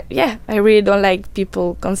that's what I really don't like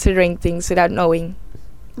people considering things without knowing.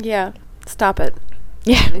 Yeah, stop it.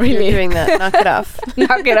 Yeah, if really. You're doing that. Knock it off.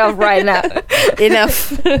 Knock it off right now.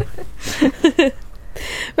 Enough.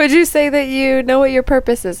 Would you say that you know what your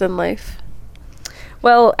purpose is in life?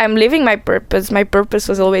 Well, I'm living my purpose. My purpose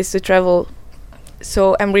was always to travel.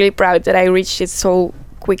 So I'm really proud that I reached it so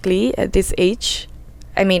quickly at this age.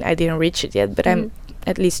 I mean, I didn't reach it yet, but I'm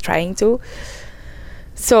at least trying to.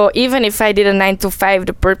 So even if I did a 9-to-5,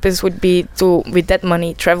 the purpose would be to, with that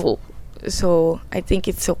money, travel. So I think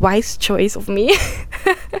it's a wise choice of me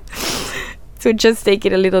to just take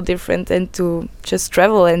it a little different and to just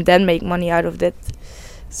travel and then make money out of that.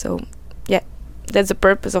 So that's the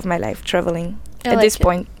purpose of my life, traveling at this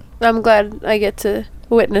point. I'm glad I get to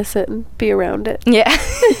witness it and be around it. Yeah.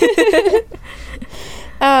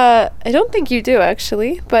 I don't think you do,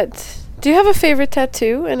 actually, but do you have a favorite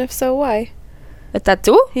tattoo, and if so, why? A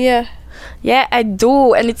tattoo? Yeah. Yeah, I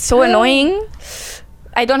do, and it's so annoying.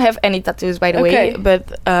 I don't have any tattoos, by the way,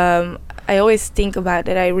 but I always think about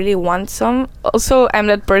that I really want some. Also, I'm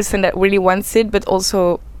that person that really wants it, but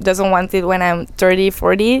also doesn't want it when I'm 30,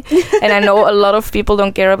 40. And I know a lot of people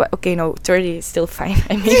don't care about... Okay, no, 30 is still fine.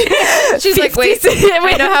 I mean... She's 50. Like, wait,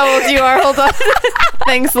 I know how old you are. Hold on.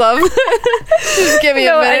 Thanks, love. Just give me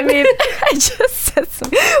a minute. I mean, I just said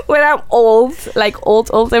something. When I'm old, like old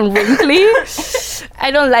and wrinkly,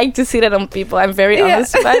 I don't like to see that on people. I'm very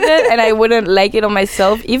honest about it. And I wouldn't like it on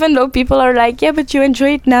myself, even though people are like, yeah, but you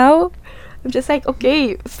enjoy it now. I'm just like,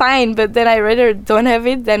 okay, fine, but then I rather don't have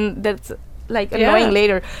it than that's like annoying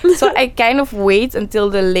later. So I kind of wait until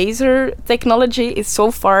the laser technology is so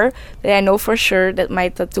far that I know for sure that my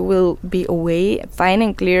tattoo will be away, fine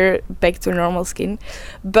and clear, back to normal skin.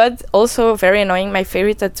 But also very annoying, my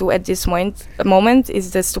favorite tattoo at this moment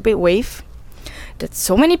is the stupid wave that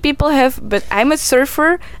so many people have, but I'm a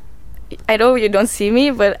surfer I know you don't see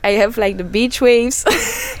me, but I have like the beach waves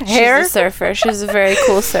hair. She's a surfer. She's a very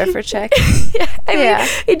cool surfer chick. I mean,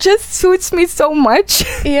 it just suits me so much.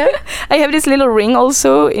 Yeah. I have this little ring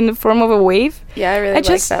also in the form of a wave. Yeah, I really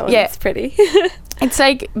like that one. Yeah. It's pretty. It's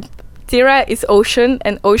like Thira is ocean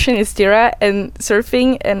and ocean is Thira, and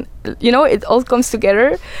surfing, and it all comes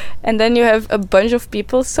together. And then you have a bunch of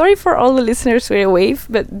people, sorry for all the listeners with a wave,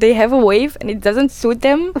 but they have a wave and it doesn't suit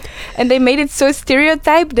them, and they made it so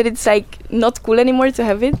stereotyped that it's like not cool anymore to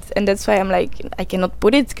have it. And that's why I'm like, I cannot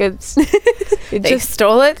put it because they just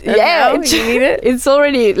stole it. Yeah, you need it. It's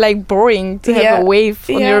already like boring to have a wave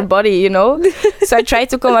on your body, So I tried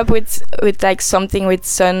to come up with like something with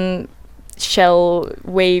sun shell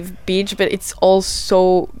wave beach, but it's all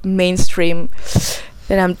so mainstream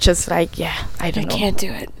that I'm just like, I don't know. I can't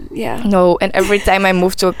do it. Yeah. No, and every time I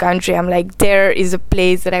move to a country, I'm like, there is a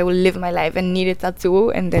place that I will live my life and need a tattoo,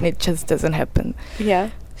 and then it just doesn't happen. Yeah.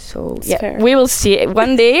 So fair. We will see.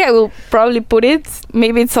 One day I will probably put it.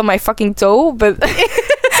 Maybe it's on my fucking toe, but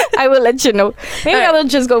I will let you know. Maybe I will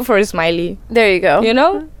just go for a smiley. There you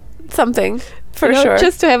go. Something for sure.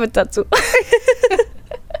 Just to have a tattoo.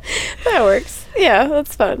 That works. Yeah,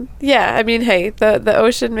 that's fun. Yeah, I mean, hey, the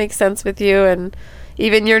ocean makes sense with you, and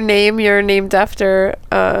even you're named after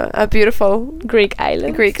a beautiful Greek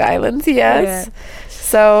island. Yes. Yeah.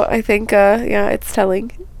 So I think, it's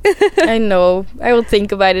telling. I know. I will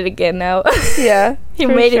think about it again now. Yeah. You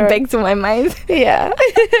made it back to my mind. Yeah.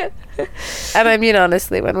 And I mean,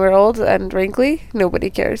 honestly, when we're old and wrinkly, nobody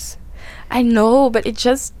cares. I know, but it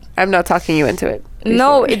just... I'm not talking you into it.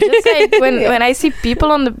 No, it's just like when I see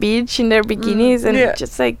people on the beach in their bikinis and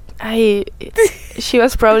just like she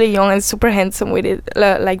was probably young and super handsome with it,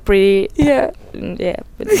 like pretty. Yeah,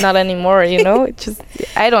 but not anymore. It just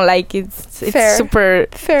I don't like it. It's fair. Super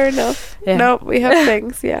fair enough. Yeah. No, we have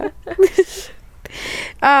things. Yeah.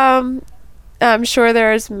 I'm sure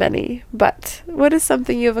there's many, but what is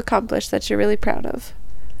something you have accomplished that you're really proud of?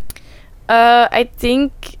 I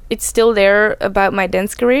think it's still there about my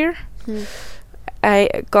dance career. I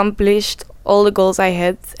accomplished all the goals I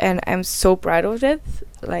had, and I'm so proud of that.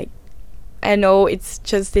 Like, I know it's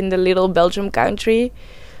just in the little Belgium country,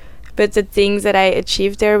 but the things that I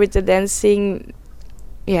achieved there with the dancing,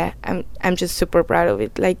 I'm just super proud of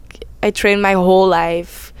it. Like, I trained my whole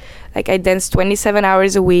life. Like, I danced 27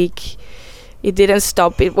 hours a week. It didn't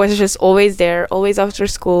stop. It was just always there, always after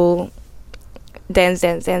school. Dance,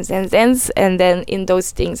 and then in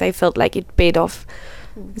those things I felt like it paid off.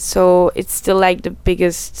 So it's still like the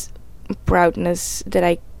biggest proudness that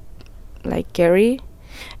I like carry.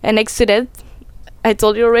 And next to that, I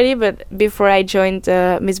told you already, but before I joined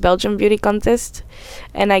the Miss Belgium beauty contest,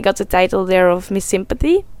 and I got the title there of Miss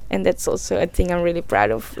Sympathy, and that's also a thing I'm really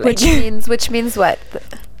proud of. Like, which means what?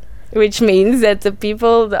 Which means that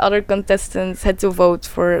the other contestants had to vote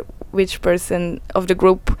for which person of the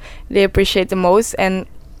group they appreciate the most. And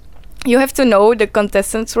you have to know the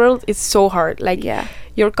contestants world is so hard. Like,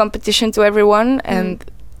 your competition to everyone, and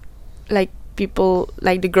like people,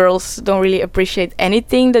 like the girls don't really appreciate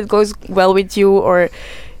anything that goes well with you, or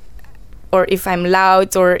if I'm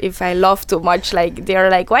loud, or if I laugh too much, like they're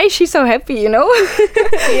like, why is she so happy,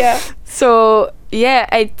 Yeah. So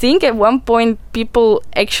I think at one point people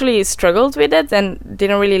actually struggled with it and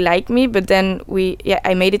didn't really like me, but then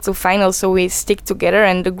I made it to finals, so we stick together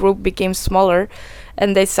and the group became smaller,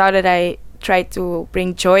 and they saw that I tried to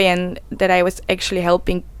bring joy and that I was actually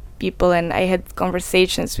helping people, and I had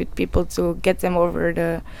conversations with people to get them over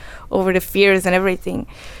the fears and everything.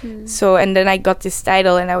 So, and then I got this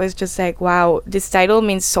title, and I was just like, wow, this title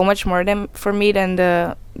means so much more for me than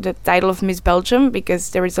the title of Miss Belgium,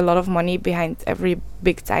 because there is a lot of money behind every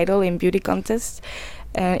big title in beauty contests,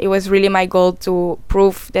 and it was really my goal to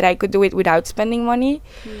prove that I could do it without spending money.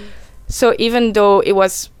 So even though it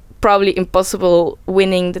was probably impossible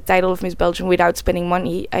winning the title of Miss Belgium without spending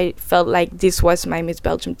money, I felt like this was my Miss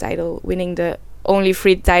Belgium title, winning the only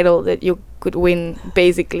free title that you could win,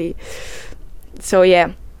 basically. So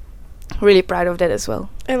really proud of that as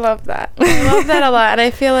well. I love that. I love that a lot. And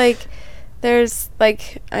I feel like there's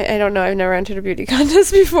like, I don't know, I've never entered a beauty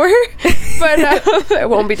contest before, but I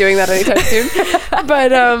won't be doing that anytime soon.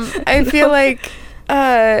 But I feel like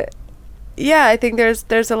I think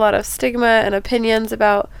there's a lot of stigma and opinions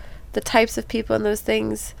about the types of people and those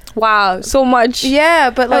things. Wow, so much. Yeah,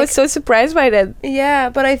 but like, I was so surprised by that. Yeah,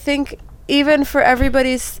 but I think even for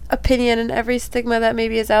everybody's opinion and every stigma that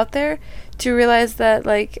maybe is out there, to realize that,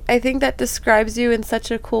 like, I think that describes you in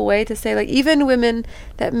such a cool way to say, like, even women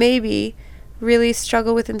that maybe really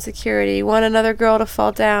struggle with insecurity, want another girl to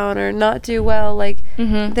fall down or not do well, like,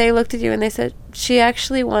 they looked at you and they said, she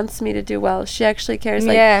actually wants me to do well. She actually cares.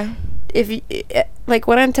 Like, like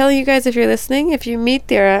what I'm telling you guys, if you're listening, if you meet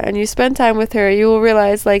Thira and you spend time with her, you will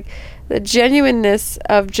realize like the genuineness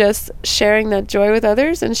of just sharing that joy with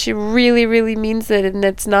others, and she really, really means it. And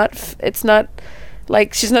it's not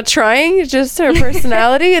like she's not trying, it's just her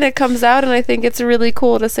personality, and it comes out. And I think it's really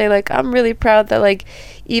cool to say like, I'm really proud that like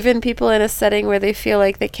even people in a setting where they feel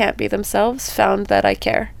like they can't be themselves found that I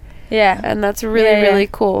care. Yeah. And that's really, really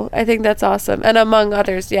cool. I think that's awesome. And among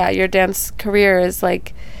others, your dance career is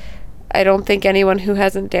like, I don't think anyone who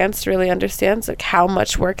hasn't danced really understands like how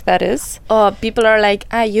much work that is. Oh, people are like,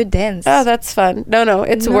 you dance. Oh, that's fun. No,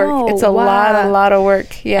 it's work. It's a lot of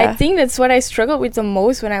work. Yeah. I think that's what I struggled with the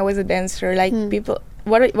most when I was a dancer. Like people,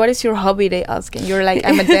 what is your hobby? They ask, and you're like,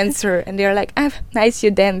 I'm a dancer, and they're like, nice,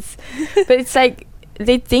 you dance. But it's like,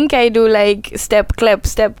 they think I do like step, clap,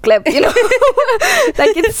 you know?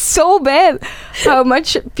 Like, it's so bad how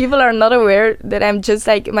much people are not aware that I'm just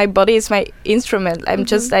like, my body is my instrument. I'm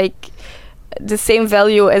just like the same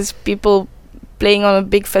value as people playing on a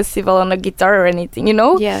big festival on a guitar or anything, you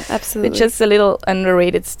know? Yeah, absolutely. It's just a little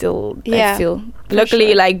underrated still, I feel. Luckily,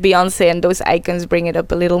 sure. like Beyonce and those icons bring it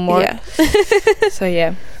up a little more. Yeah. So,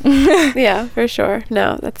 yeah. Yeah, for sure.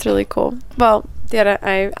 No, that's really cool. Well, Thira,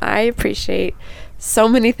 I appreciate so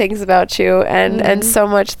many things about you, and so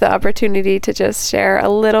much the opportunity to just share a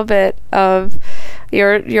little bit of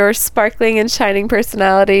your sparkling and shining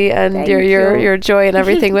personality and your joy and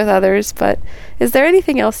everything with others. But is there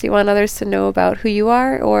anything else you want others to know about who you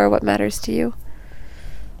are or what matters to you?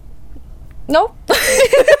 No.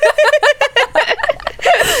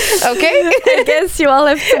 Okay. I guess you all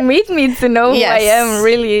have to meet me to know who I am,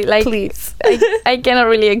 really. Like, please. I cannot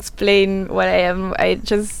really explain what I am. I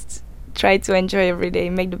just try to enjoy every day,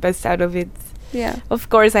 make the best out of it. Yeah. Of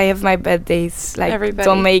course, I have my bad days. Like, everybody.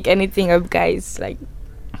 Don't make anything up, guys. Like,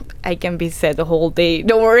 I can be sad the whole day.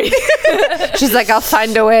 Don't worry. She's like, I'll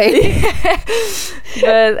find a way.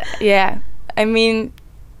 But yeah, I mean,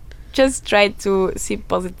 just try to see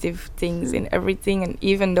positive things in everything. And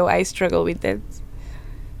even though I struggle with that,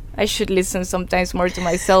 I should listen sometimes more to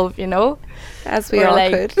myself, you know? As we all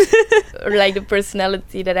could. Or like the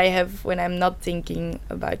personality that I have when I'm not thinking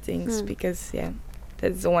about things. Because, yeah,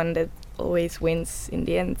 that's the one that always wins in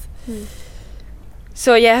the end.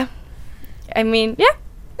 So, yeah. I mean, yeah.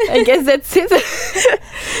 I guess that's it.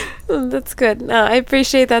 That's good. No, I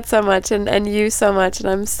appreciate that so much, and you so much, and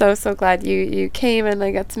I'm so glad you came and I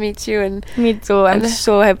got to meet you. And me too. I'm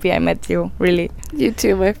so happy I met you. Really. You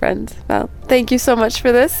too, my friend. Well, thank you so much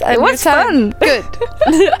for this. It was fun. Good.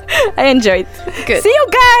 I enjoyed. Good. See you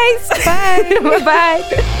guys. Bye. Bye.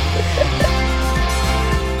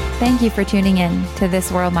 Thank you for tuning in to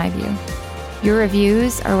This World My View. Your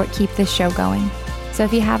reviews are what keep this show going. So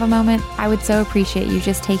if you have a moment, I would so appreciate you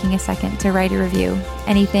just taking a second to write a review.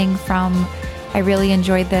 Anything from, I really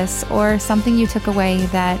enjoyed this, or something you took away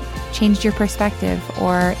that changed your perspective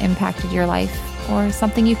or impacted your life, or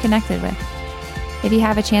something you connected with. If you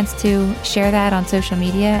have a chance to share that on social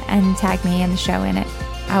media and tag me and the show in it,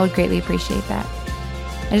 I would greatly appreciate that.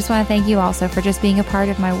 I just want to thank you also for just being a part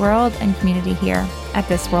of my world and community here at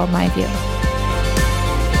This World My View.